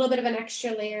little bit of an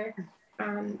extra layer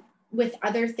with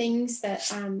other things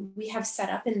that we have set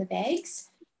up in the bags.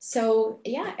 So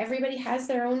yeah, everybody has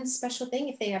their own special thing.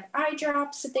 If they have eye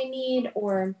drops that they need,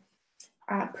 or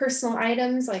personal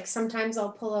items, like sometimes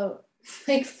I'll pull out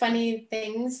like funny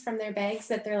things from their bags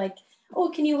that they're like, oh,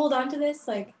 can you hold on to this?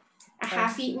 Like a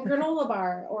half-eaten granola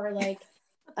bar, or like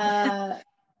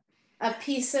a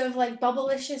piece of like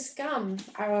Bubblicious gum,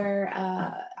 or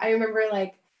I remember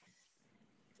like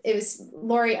it was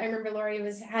Lori. I remember Lori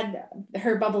had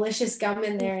her Bubblicious gum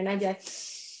in there, and I'd be like,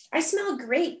 I smell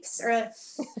grapes, or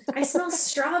I smell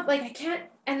straw. Like I can't.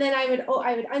 And then I would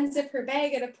unzip her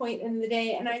bag at a point in the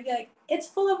day, and I'd be like, it's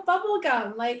full of bubble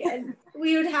gum. Like, and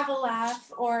we would have a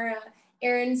laugh. Or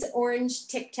Erin's orange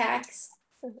Tic Tacs,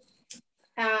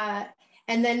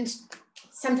 and then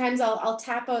sometimes I'll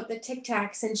tap out the Tic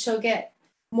Tacs, and she'll get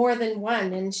more than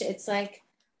one, and it's like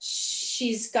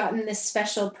she's gotten this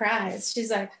special prize.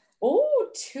 She's like, oh,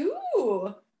 2,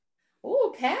 oh,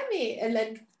 Pammy, and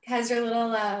then has her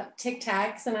little Tic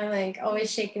Tacs, and I'm like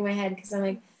always shaking my head because I'm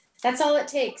like, that's all it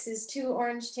takes is 2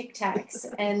 orange Tic Tacs.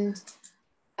 And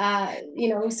you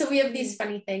know, so we have these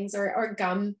funny things, or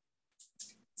gum.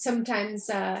 Sometimes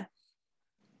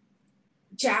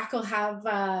Jack will have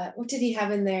what did he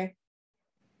have in there?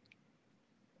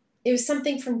 It was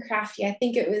something from Crafty. I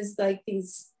think it was like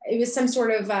it was some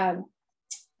sort of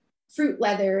fruit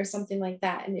leather or something like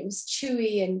that, and it was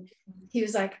chewy, and he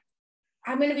was like,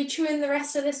 I'm going to be chewing the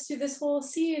rest of this through this whole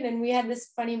scene. And we had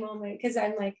this funny moment because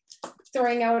I'm like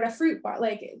throwing out a fruit bar,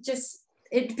 like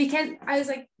I was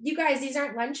like, you guys, these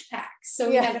aren't lunch packs. So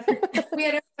we had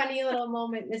a funny little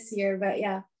moment this year. But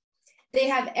yeah, they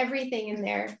have everything in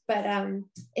there, but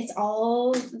it's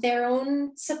all their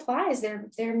own supplies,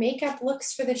 their makeup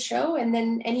looks for the show, and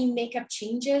then any makeup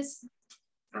changes.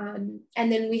 And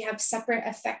then we have separate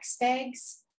effects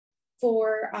bags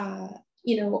for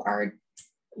you know,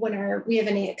 we have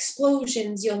any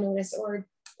explosions, you'll notice, or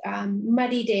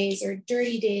muddy days or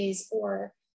dirty days,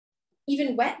 or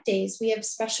even wet days, we have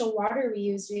special water we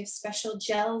use. We have special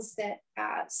gels that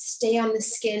stay on the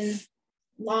skin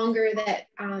longer, that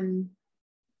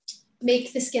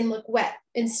make the skin look wet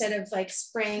instead of like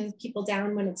spraying people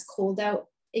down when it's cold out.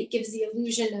 It gives the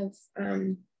illusion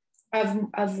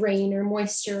of rain or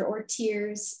moisture or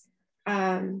tears.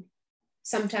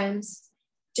 Sometimes,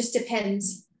 just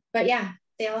depends. But yeah,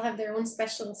 they all have their own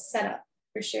special setup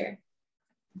for sure.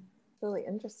 Really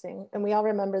interesting. And we all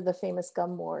remember the famous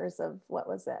gum wars of, what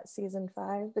was that, season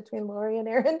 5 between Lori and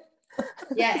Aaron?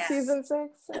 Yes. Season 6.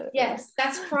 Yes,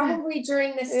 that's probably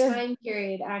during this time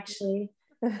period, actually.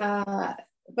 But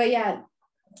yeah,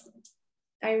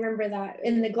 I remember that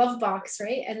in the glove box,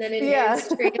 right? And then in Aaron's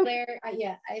trailer,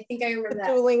 yeah, I think I remember that.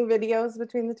 Dueling videos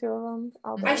between the two of them.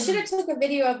 I should have took a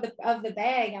video of the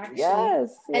bag, actually.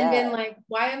 Yes. And been like,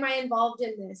 why am I involved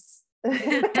in this?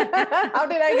 How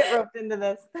did I get roped into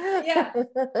this? Yeah.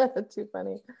 Too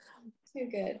funny. Too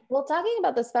good. Well, talking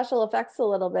about the special effects a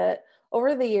little bit,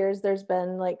 over the years, there's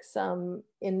been like some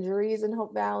injuries in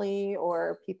Hope Valley,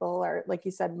 or people are, like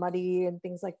you said, muddy and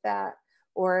things like that.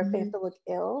 Or if they have to look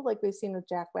ill, like we've seen with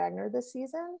Jack Wagner this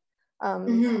season.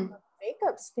 From a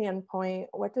makeup standpoint,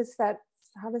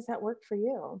 how does that work for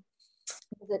you?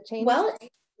 Does it change? Well,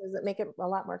 does it make it a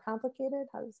lot more complicated?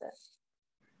 How does it?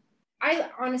 I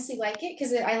honestly like it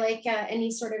because I like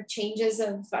any sort of changes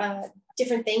of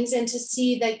different things, and to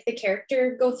see like the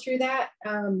character go through that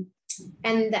and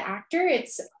the actor,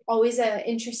 it's always an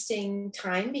interesting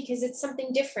time because it's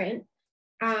something different.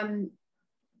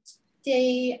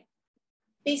 They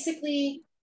basically,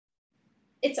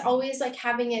 it's always like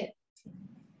having it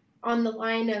on the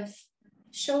line of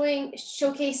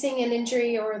showcasing an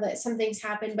injury or that something's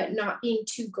happened, but not being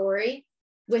too gory,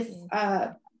 with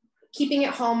keeping it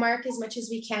Hallmark as much as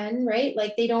we can, right?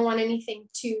 Like they don't want anything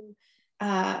too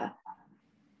bad,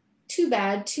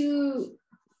 too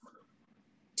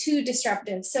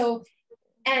disruptive. So,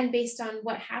 and based on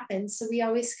what happens, so we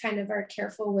always kind of are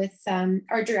careful with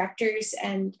our directors,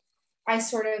 and I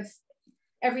sort of,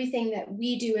 everything that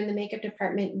we do in the makeup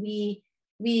department, we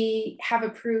have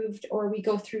approved, or we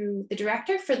go through the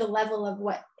director for the level of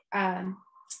what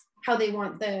how they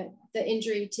want the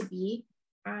injury to be,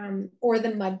 or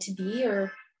the mud to be,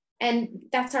 and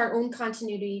that's our own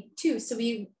continuity too. So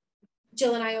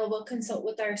Jill and I will consult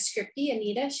with our scriptie,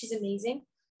 Anita, she's amazing,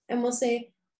 and we'll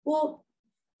say, well,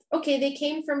 okay, they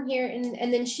came from here,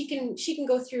 and then she can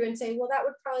go through and say, well, that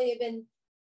would probably have been,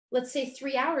 let's say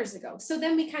 3 hours ago. So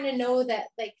then we kind of know that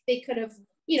like they could have,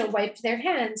 wiped their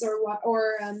hands or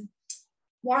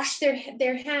washed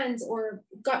their hands or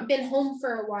been home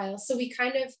for a while. So we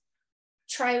kind of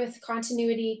try with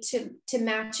continuity to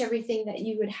match everything, that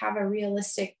you would have a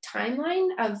realistic timeline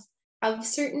of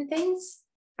certain things.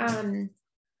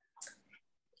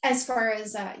 As far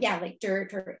as like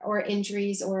dirt or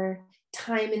injuries or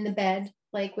time in the bed,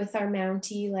 like with our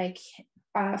Mountie, like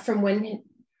from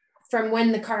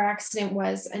when the car accident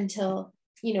was until,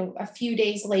 a few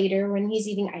days later when he's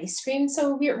eating ice cream.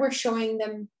 So we're showing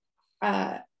them,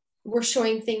 we're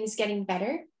showing things getting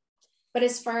better. But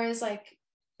as far as like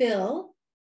Bill,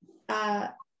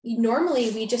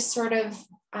 normally we just sort of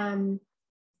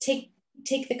take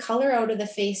the color out of the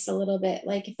face a little bit.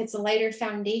 Like if it's a lighter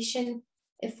foundation,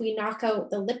 if we knock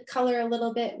out the lip color a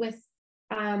little bit with,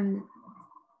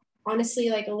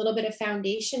 honestly, like a little bit of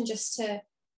foundation, just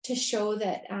to show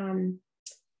that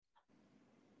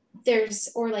there's,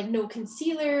 or like no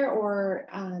concealer, or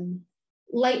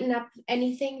lighten up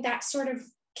anything, that sort of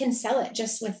can sell it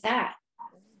just with that.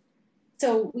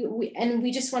 So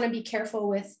we just want to be careful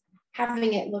with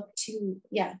having it look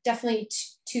definitely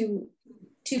too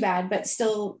bad, but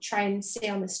still try and stay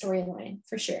on the storyline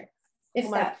for sure.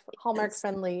 Hallmark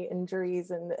friendly injuries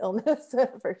and illness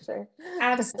for sure.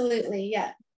 Absolutely.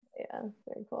 Yeah. Yeah.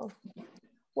 Very cool.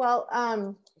 Well,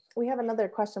 we have another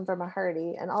question from a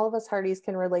Heartie, and all of us Hearties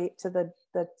can relate to the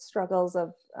struggles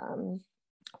of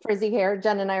frizzy hair.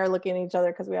 Jen and I are looking at each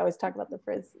other because we always talk about the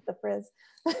frizz,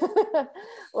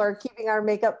 or keeping our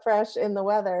makeup fresh in the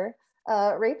weather.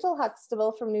 Rachel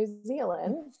Huxtable from New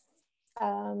Zealand,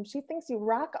 she thinks you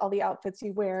rock all the outfits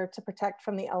you wear to protect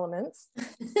from the elements,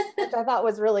 which I thought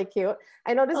was really cute.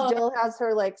 I noticed Jill has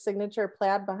her like signature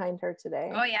plaid behind her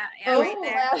today. Oh yeah, right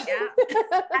there. Yeah,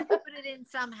 I have to put it in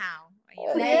somehow.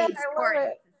 Yeah, it's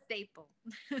important. It's a staple.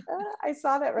 I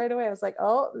saw that right away. I was like,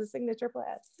 oh, the signature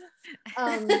plaid.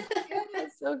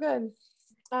 It's so good.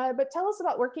 But tell us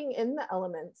about working in the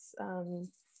elements.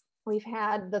 We've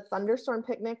had the thunderstorm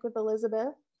picnic with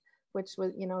Elizabeth, which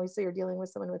was, so you're dealing with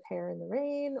someone with hair in the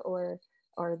rain, or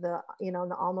the,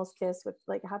 the almost kiss with,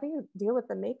 like, how do you deal with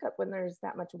the makeup when there's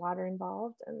that much water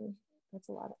involved? And that's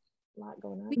a lot. A lot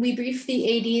going on. We brief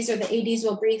the ADs, or the ADs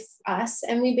will brief us,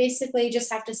 and we basically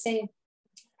just have to say,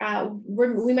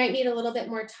 we might need a little bit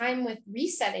more time with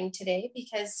resetting today,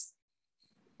 because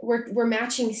we're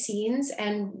matching scenes,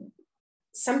 and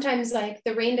sometimes like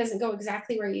the rain doesn't go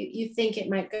exactly where you think it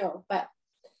might go, but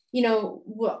you know,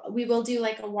 we will do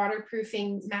like a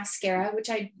waterproofing mascara, which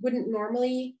I wouldn't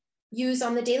normally use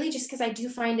on the daily, just because I do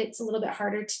find it's a little bit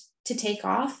harder to take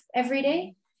off every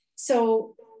day.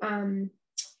 So,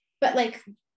 but like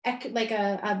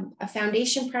a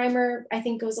foundation primer, I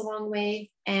think goes a long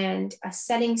way, and a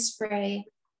setting spray.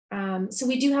 So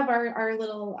we do have our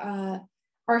little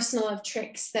arsenal of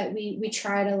tricks that we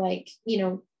try to, like, you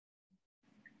know,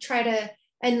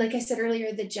 and like I said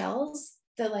earlier, the gels,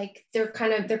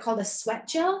 they're called a sweat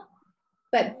gel,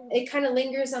 but it kind of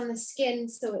lingers on the skin.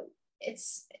 So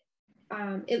it's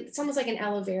almost like an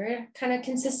aloe vera kind of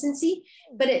consistency,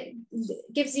 but it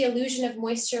gives the illusion of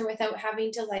moisture without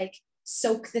having to like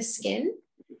soak the skin.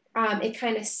 It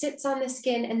kind of sits on the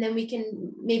skin, and then we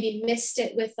can maybe mist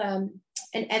it with an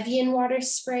Evian water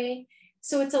spray.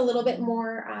 So it's a little bit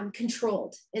more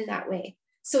controlled in that way.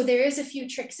 So there is a few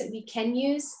tricks that we can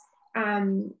use.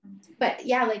 But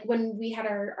yeah, like when we had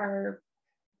our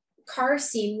car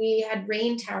scene, we had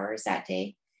rain towers that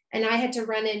day, and I had to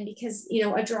run in because, you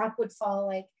know, a drop would fall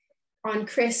like on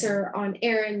Chris or on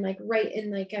Aaron, like right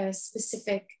in like a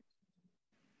specific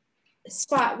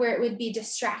spot where it would be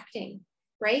distracting,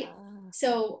 right?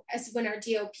 So as when our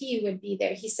DOP would be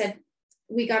there, he said,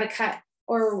 we got to cut,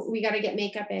 or we got to get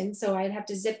makeup in. So I'd have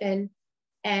to zip in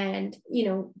and, you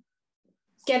know,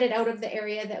 get it out of the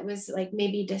area that was like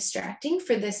maybe distracting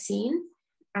for the scene.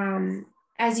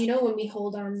 As you know, when we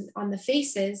hold on the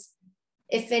faces,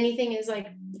 if anything is like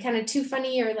kind of too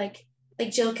funny, or like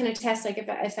Jill can attest, like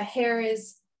if a hair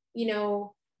is, you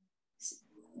know,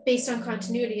 based on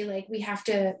continuity, like we have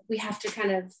to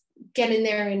kind of get in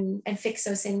there and fix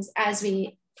those things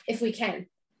if we can.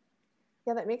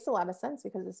 Yeah, that makes a lot of sense,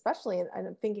 because especially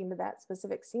I'm thinking to that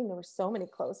specific scene, there were so many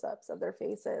close-ups of their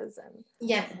faces, and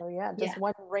just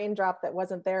one raindrop that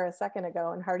wasn't there a second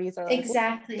ago, and Hearties are like,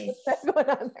 exactly, what's that going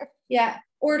on there? Yeah,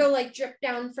 or it'll like drip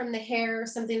down from the hair or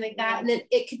something like that, and then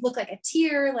it could look like a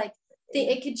tear. Like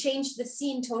it could change the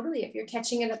scene totally if you're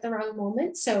catching it at the wrong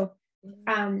moment. So,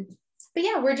 but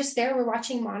yeah, we're just there. We're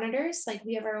watching monitors. Like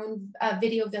we have our own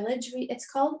video village, it's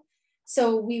called.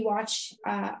 So we watch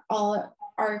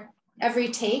every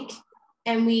take,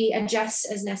 and we adjust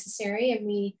as necessary, and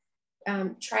we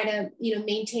try to, you know,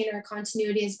 maintain our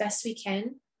continuity as best we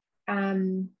can,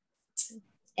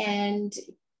 and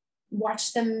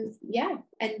watch them,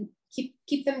 and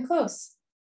keep them close.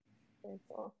 Very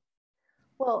cool.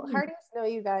 Well, Hearties know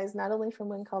you guys not only from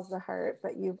When Calls the Heart,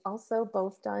 but you've also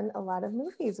both done a lot of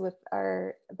movies with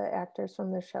the actors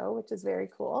from the show, which is very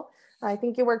cool. I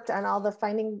think you worked on all the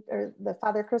the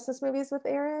Father Christmas movies with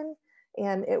Aaron,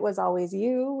 and It Was Always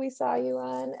You we saw you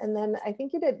on. And then I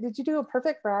think did you do A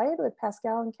Perfect Bride with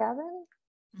Pascal and Kevin?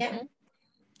 Yeah.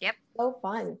 Yep. So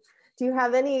fun. Do you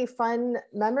have any fun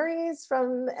memories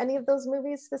from any of those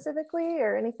movies specifically,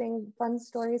 or anything fun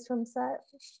stories from set?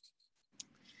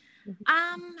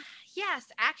 Yes,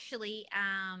 actually,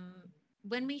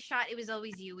 when we shot It Was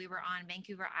Always You, we were on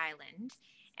Vancouver Island.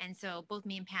 And so both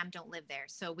me and Pam don't live there.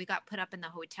 So we got put up in the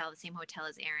same hotel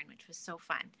as Aaron, which was so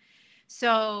fun.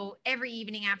 So every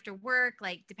evening after work,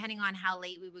 like depending on how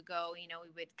late we would go, you know, we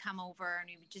would come over and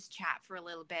we would just chat for a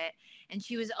little bit. And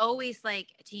she was always like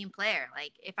a team player.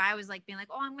 Like if I was like being like,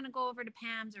 oh, I'm going to go over to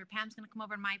Pam's, or Pam's going to come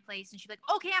over to my place, and she'd be like,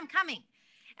 okay, I'm coming.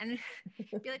 And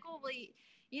be like, oh, well,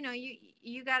 you know,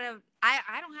 you gotta,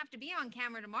 I don't have to be on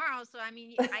camera tomorrow. So, I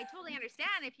mean, I totally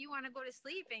understand if you want to go to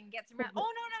sleep and get some rest.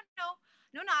 Oh,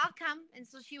 no, I'll come. And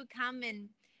so she would come, and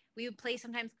we would play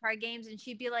sometimes card games, and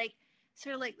she'd be like,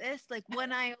 sort of like this, like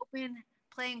one eye open,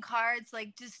 playing cards,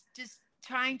 like just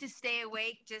trying to stay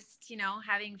awake, just, you know,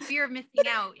 having fear of missing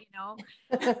out, you know,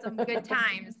 some good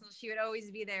times. So she would always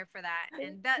be there for that.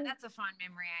 And that's a fun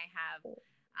memory I have.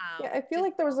 Yeah, I feel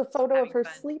like there was a photo of her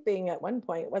sleeping at one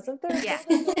point, wasn't there? Yeah,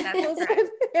 that's correct.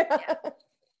 Yeah.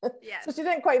 Yes. So she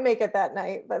didn't quite make it that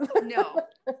night, but no.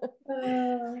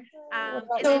 And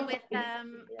then with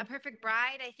A Perfect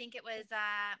Bride, I think it was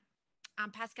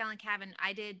Pascal and Kevin.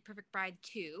 I did Perfect Bride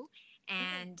 2,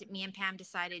 and me and Pam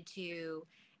decided to,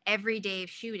 every day of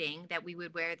shooting, that we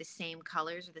would wear the same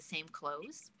colors or the same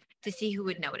clothes to see who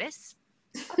would notice.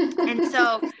 And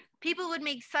so people would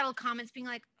make subtle comments being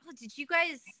like, oh, did you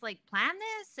guys like plan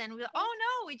this? And we're like, oh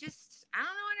no, we just, I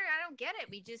don't get it.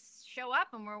 We just show up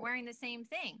and we're wearing the same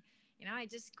thing. You know,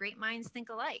 great minds think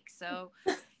alike. So,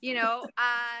 you know,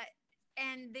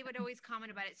 and they would always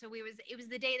comment about it. So it was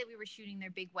the day that we were shooting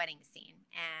their big wedding scene,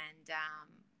 and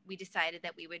we decided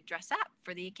that we would dress up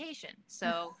for the occasion.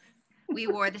 So we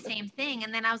wore the same thing.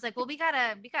 And then I was like, well, we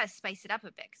gotta spice it up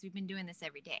a bit because we've been doing this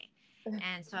every day.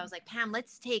 And so I was like, Pam,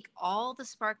 let's take all the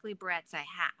sparkly barrettes I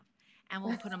have and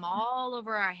we'll put them all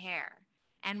over our hair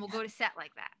and we'll go to set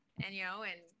like that. And,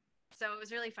 and so it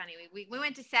was really funny. We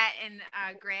went to set, and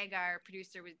Greg, our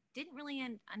producer, didn't really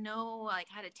know like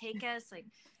how to take us. Like,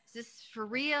 is this for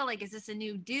real? Like, is this a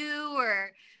new do?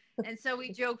 And so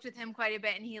we joked with him quite a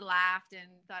bit, and he laughed and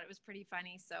thought it was pretty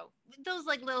funny. So those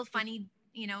like little funny,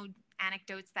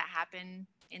 anecdotes that happen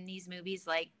in these movies,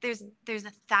 like there's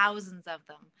thousands of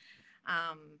them.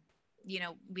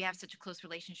 We have such a close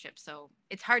relationship, so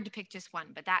it's hard to pick just one,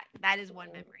 but that is one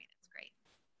memory that's great.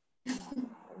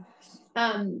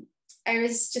 I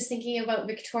was just thinking about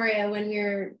Victoria when we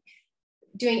were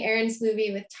doing Erin's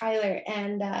movie with Tyler,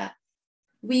 and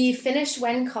we finished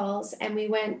When Calls and we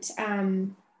went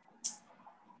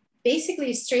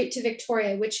basically straight to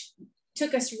Victoria, which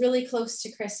took us really close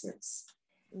to Christmas.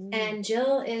 And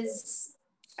Jill is,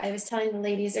 I was telling the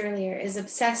ladies earlier, is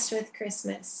obsessed with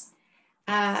Christmas.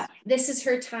 This is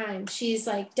her time. She's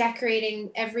like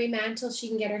decorating every mantle she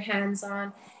can get her hands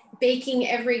on, baking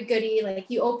every goodie. Like,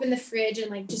 you open the fridge and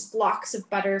like just blocks of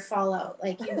butter fall out.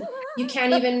 Like you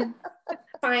can't even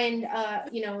find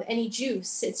any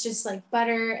juice. It's just like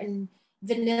butter and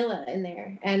vanilla in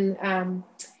there,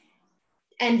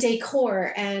 and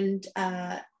decor and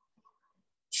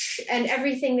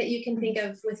everything that you can think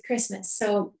of with Christmas.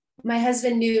 So my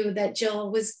husband knew that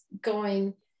Jill was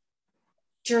going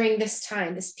during this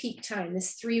time, this peak time,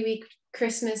 this 3-week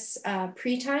Christmas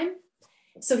pre-time.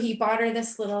 So he bought her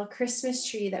this little Christmas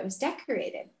tree that was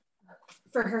decorated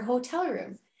for her hotel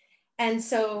room. And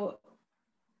so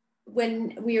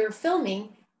when we were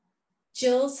filming,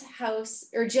 Jill's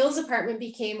apartment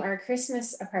became our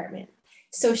Christmas apartment.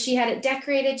 So she had it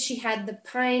decorated. She had the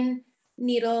pine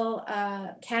needle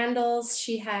candles.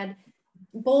 She had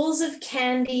bowls of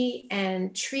candy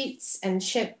and treats and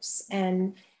chips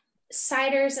and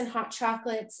ciders and hot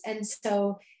chocolates. And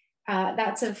so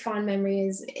that's a fond memory.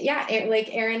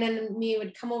 Like Erin and me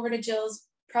would come over to Jill's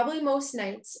probably most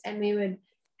nights, and we would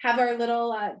have our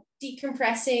little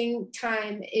decompressing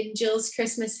time in Jill's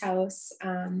Christmas house.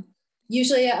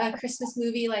 Usually a Christmas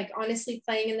movie, like Honestly,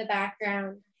 playing in the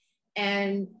background.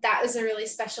 And that was a really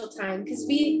special time because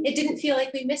it didn't feel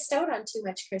like we missed out on too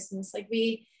much Christmas. Like,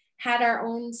 we had our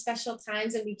own special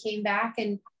times, and we came back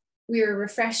and we were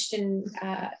refreshed, and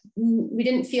we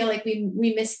didn't feel like we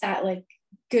missed that like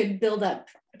good build up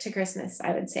to Christmas,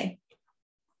 I would say.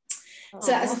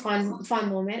 So that was a fun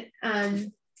moment.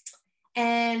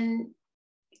 And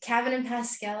Kevin and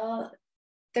Pascal,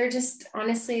 they're just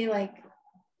honestly like,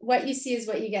 what you see is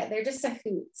what you get. They're just a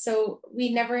hoot. So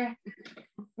we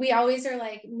always are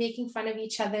like making fun of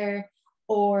each other,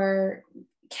 or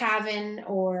Kevin,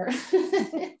 or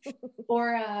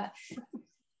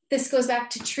this goes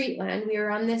back to Treatland. We were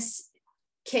on this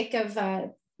kick of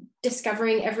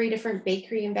discovering every different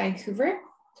bakery in Vancouver.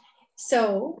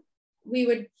 So we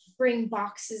would bring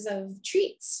boxes of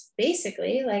treats,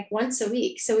 basically, like once a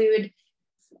week. So we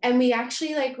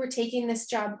actually like were taking this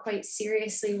job quite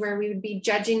seriously, where we would be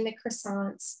judging the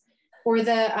croissants or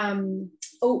the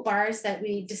oat bars that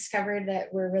we discovered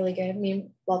that were really good.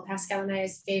 Pascal and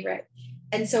I's favorite.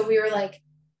 And so we were like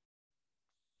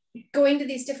going to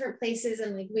these different places,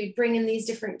 and like we'd bring in these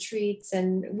different treats,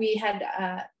 and we had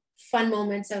fun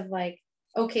moments of like,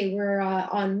 okay, we're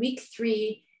on week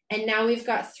 3, and now we've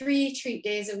got 3 treat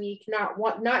days a week,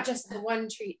 not just the one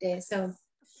treat day. So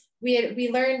we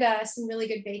learned some really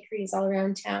good bakeries all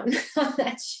around town on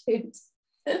that shoot.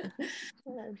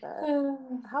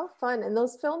 How fun. And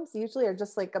those films usually are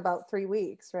just like about 3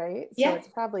 weeks, right? So yeah, it's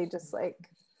probably just like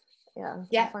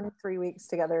fun 3 weeks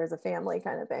together as a family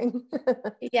kind of thing.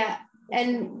 Yeah.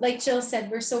 And like Jill said,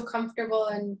 we're so comfortable,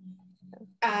 and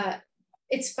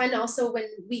it's fun also when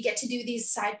we get to do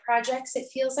these side projects, it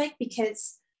feels like,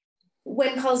 because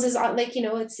When Calls is on, like,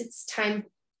 it's time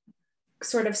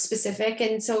sort of specific.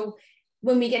 And so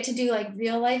when we get to do like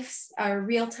real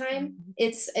time,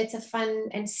 it's a fun,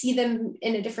 and see them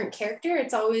in a different character.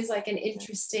 It's always like an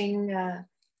interesting,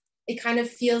 it kind of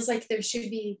feels like there should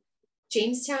be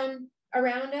Jamestown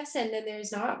around us, and then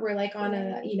there's not. We're like on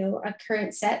a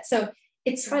current set. So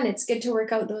it's fun. It's good to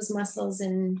work out those muscles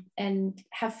and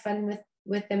have fun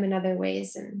with them in other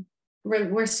ways. And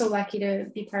we're so lucky to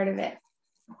be part of it.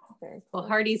 Well,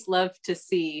 Hearties love to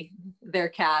see their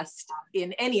cast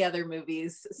in any other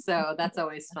movies, so that's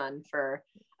always fun for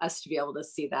us to be able to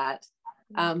see that.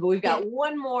 But we've got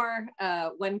one more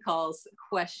When Calls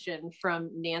question from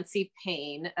Nancy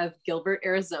Payne of Gilbert,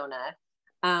 Arizona.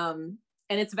 And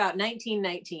it's about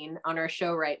 1919 on our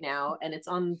show right now. And it's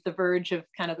on the verge of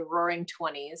kind of the roaring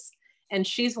 20s. And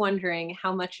she's wondering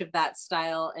how much of that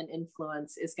style and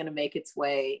influence is going to make its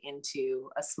way into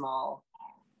a small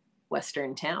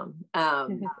Western town.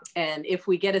 And if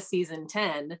we get a season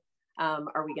 10,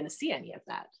 are we going to see any of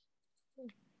that?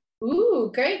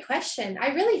 Ooh, great question. I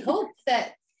really hope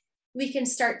that we can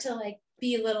start to like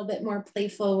be a little bit more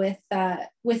playful with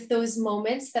those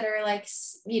moments that are like,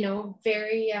 you know,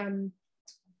 very,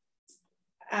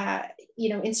 you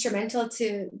know, instrumental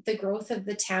to the growth of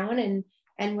the town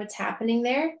and what's happening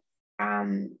there.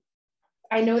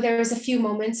 I know there was a few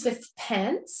moments with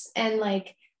pants, and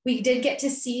like we did get to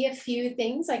see a few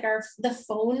things like the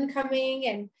phone coming,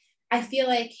 and I feel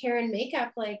like hair and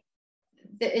makeup, like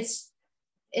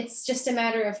it's just a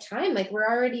matter of time. Like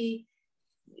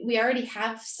we already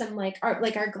have some like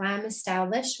our glam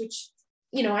established, which,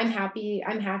 you know, I'm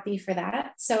happy for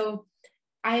that. So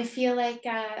I feel like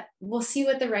we'll see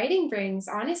what the writing brings,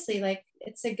 honestly. Like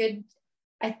it's a good,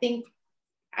 I think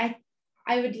I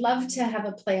would love to have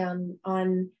a play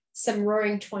on some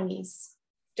roaring 20s.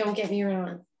 Don't get me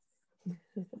wrong.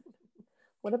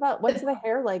 What's the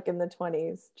hair like in the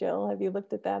 20s, Jill? Have you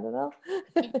looked at that at all?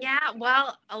 Yeah,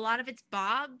 well, a lot of it's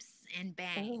bobs and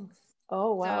bangs.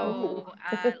 Oh wow.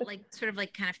 So like sort of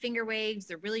like kind of finger waves.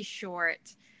 They're really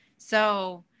short.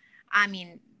 So, I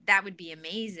mean, that would be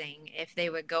amazing if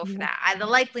they would go for that. The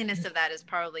likeliness of that is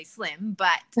probably slim,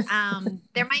 but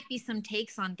there might be some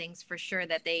takes on things for sure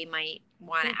that they might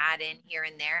want to add in here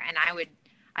and there. And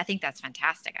I think that's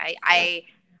fantastic.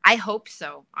 I hope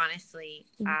so, honestly.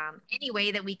 Any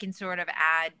way that we can sort of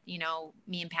add, you know,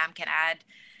 me and Pam can add,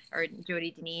 or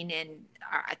Jody Deneen, and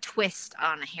a twist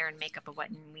on the hair and makeup of what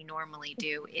we normally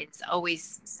do. It's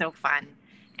always so fun.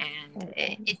 And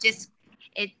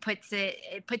it puts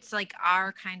like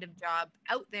our kind of job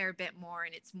out there a bit more,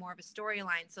 and it's more of a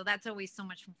storyline. So that's always so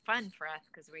much fun for us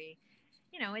because we,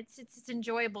 you know, it's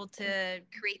enjoyable to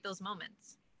create those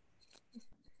moments.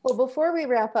 Well, before we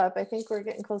wrap up, I think we're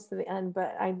getting close to the end,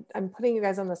 but I'm putting you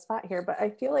guys on the spot here, but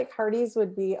I feel like Hearties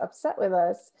would be upset with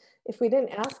us if we didn't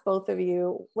ask both of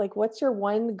you, like, what's your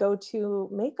one go-to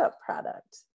makeup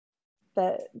product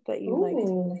that you like to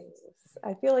use?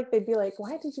 I feel like they'd be like,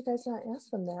 why did you guys not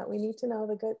ask them that? We need to know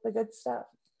the good stuff.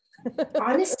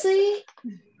 Honestly,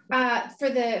 for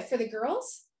the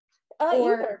girls?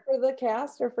 Or for the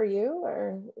cast, or for you,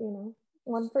 or, you know,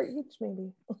 one for each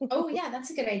maybe. Oh yeah, that's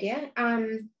a good idea.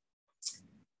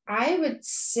 I would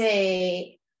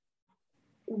say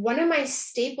one of my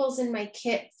staples in my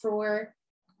kit for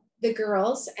the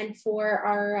girls and for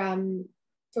our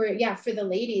for the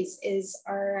ladies is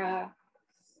our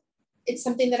it's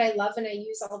something that I love and I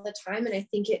use all the time, and I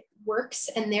think it works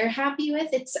and they're happy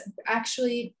with. It's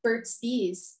actually Burt's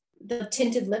Bees, the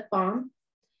tinted lip balm.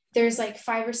 There's like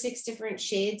 5 or 6 different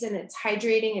shades, and it's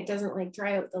hydrating. It doesn't like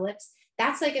dry out the lips.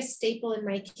 That's like a staple in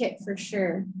my kit for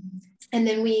sure. And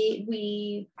then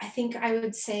I think I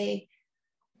would say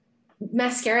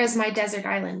mascara is my desert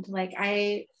island. Like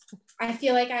I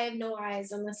feel like I have no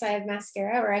eyes unless I have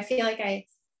mascara, or I feel like I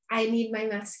need my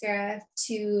mascara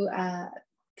to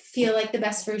feel like the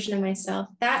best version of myself.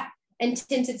 That and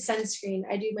tinted sunscreen.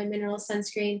 I do my mineral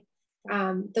sunscreen.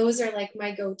 Those are like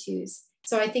my go-tos.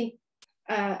 So I think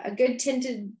a good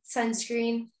tinted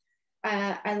sunscreen,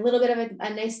 a little bit of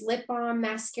a nice lip balm,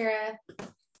 mascara,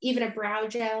 even a brow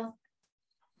gel.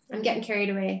 I'm getting carried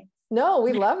away. No,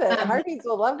 we love it. Hearties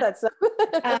will love that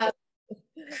stuff.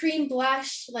 Cream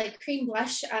blush.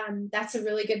 That's a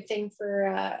really good thing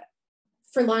for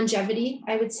longevity,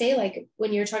 I would say, like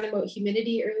when you were talking about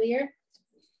humidity earlier.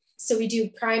 So we do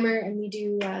primer and we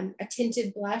do a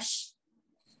tinted blush.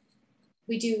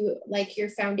 We do like your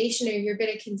foundation or your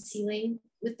bit of concealing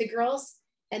with the girls,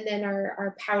 and then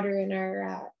our powder and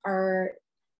our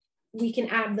we can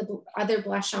add the other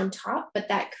blush on top, but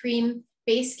that cream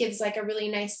base gives like a really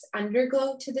nice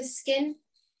underglow to the skin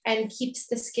and keeps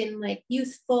the skin like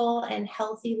youthful and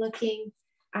healthy looking.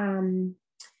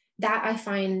 That I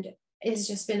find has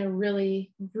just been a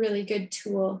really, really good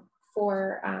tool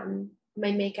for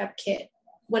my makeup kit.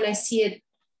 When I see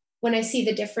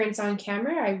the difference on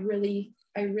camera, I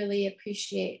really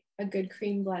appreciate a good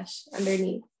cream blush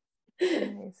underneath.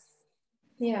 Nice.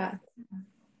 Yeah.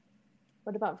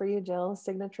 What about for you, Jill?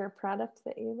 Signature product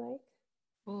that you like?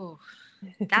 Oh,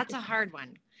 that's a hard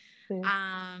one.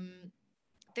 Yeah.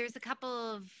 There's a couple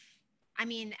of,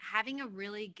 having a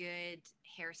really good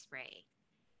hairspray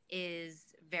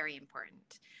is very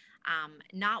important.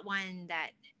 Not one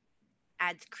that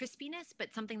adds crispiness,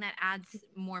 but something that adds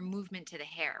more movement to the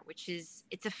hair,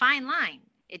 it's a fine line.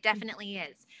 It definitely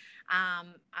is.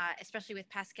 Especially with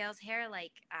Pascal's hair,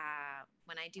 like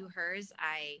when I do hers,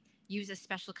 I use a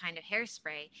special kind of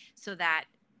hairspray so that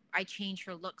I change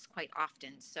her looks quite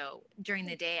often. So during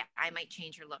the day, I might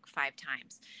change her look 5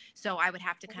 times. So I would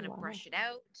have to kind of brush it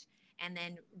out and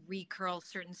then recurl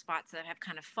certain spots that have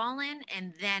kind of fallen.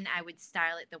 And then I would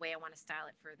style it the way I want to style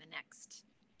it for the next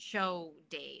show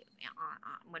day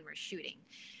when we're shooting.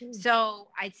 So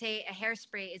I'd say a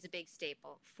hairspray is a big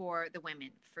staple for the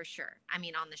women, for sure. I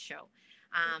mean, on the show.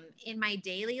 In my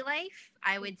daily life,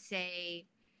 I would say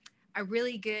a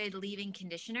really good leave-in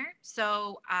conditioner.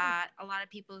 So a lot of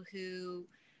people who,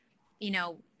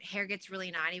 hair gets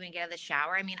really knotty when you get out of the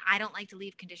shower. I mean, I don't like to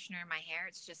leave conditioner in my hair.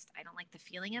 It's just, I don't like the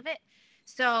feeling of it.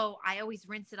 So I always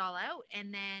rinse it all out.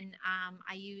 And then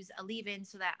I use a leave-in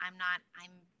so that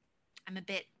I'm a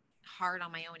bit hard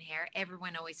on my own hair.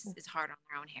 Everyone always is hard on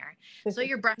their own hair. So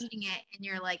you're brushing it and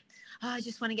you're like, oh, I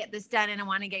just want to get this done and I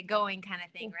want to get going kind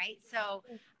of thing, right? So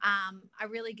a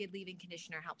really good leave-in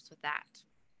conditioner helps with that.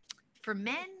 For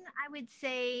men, I would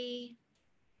say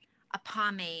a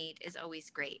pomade is always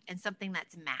great and something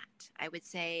that's matte. I would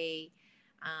say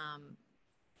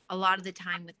a lot of the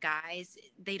time with guys,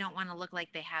 they don't want to look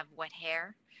like they have wet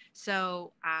hair.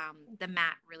 So the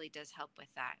matte really does help with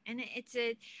that. And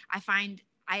I find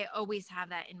I always have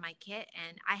that in my kit,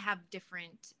 and I have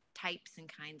different types and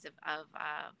kinds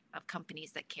of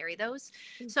companies that carry those.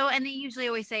 So, and they usually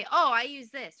always say, oh, I use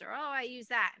this, or, oh, I use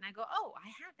that. And I go, oh, I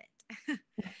have it.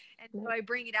 And so I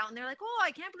bring it out and they're like, oh,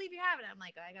 I can't believe you have it. I'm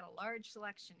like, I got a large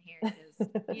selection here because,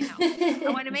 I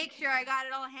want to make sure I got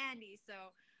it all handy. So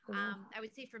I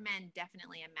would say for men,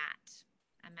 definitely a matte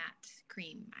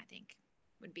cream, I think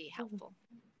would be helpful.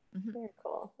 Very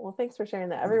cool. Well, thanks for sharing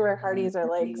that. Everywhere Hearties are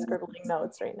like scribbling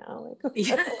notes right now. Like,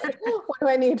 what do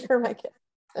I need for my kid?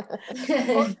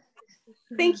 Well,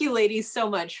 thank you, ladies, so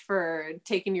much for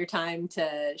taking your time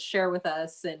to share with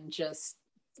us and just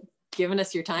giving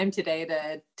us your time today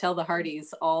to tell the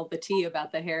Hearties all the tea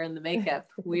about the hair and the makeup.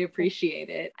 We appreciate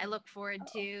it. I look forward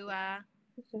to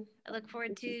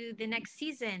the next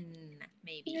season,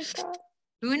 maybe.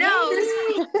 Who knows?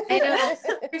 I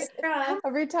know.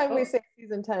 Every time we say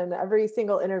season 10, every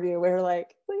single interview, we're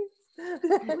like, please.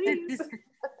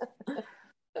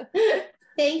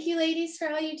 Thank you, ladies, for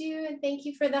all you do. And thank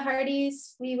you for the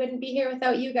Hearties. We wouldn't be here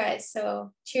without you guys.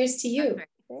 So cheers to you.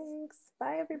 Thanks.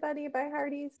 Bye, everybody. Bye,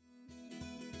 Hearties.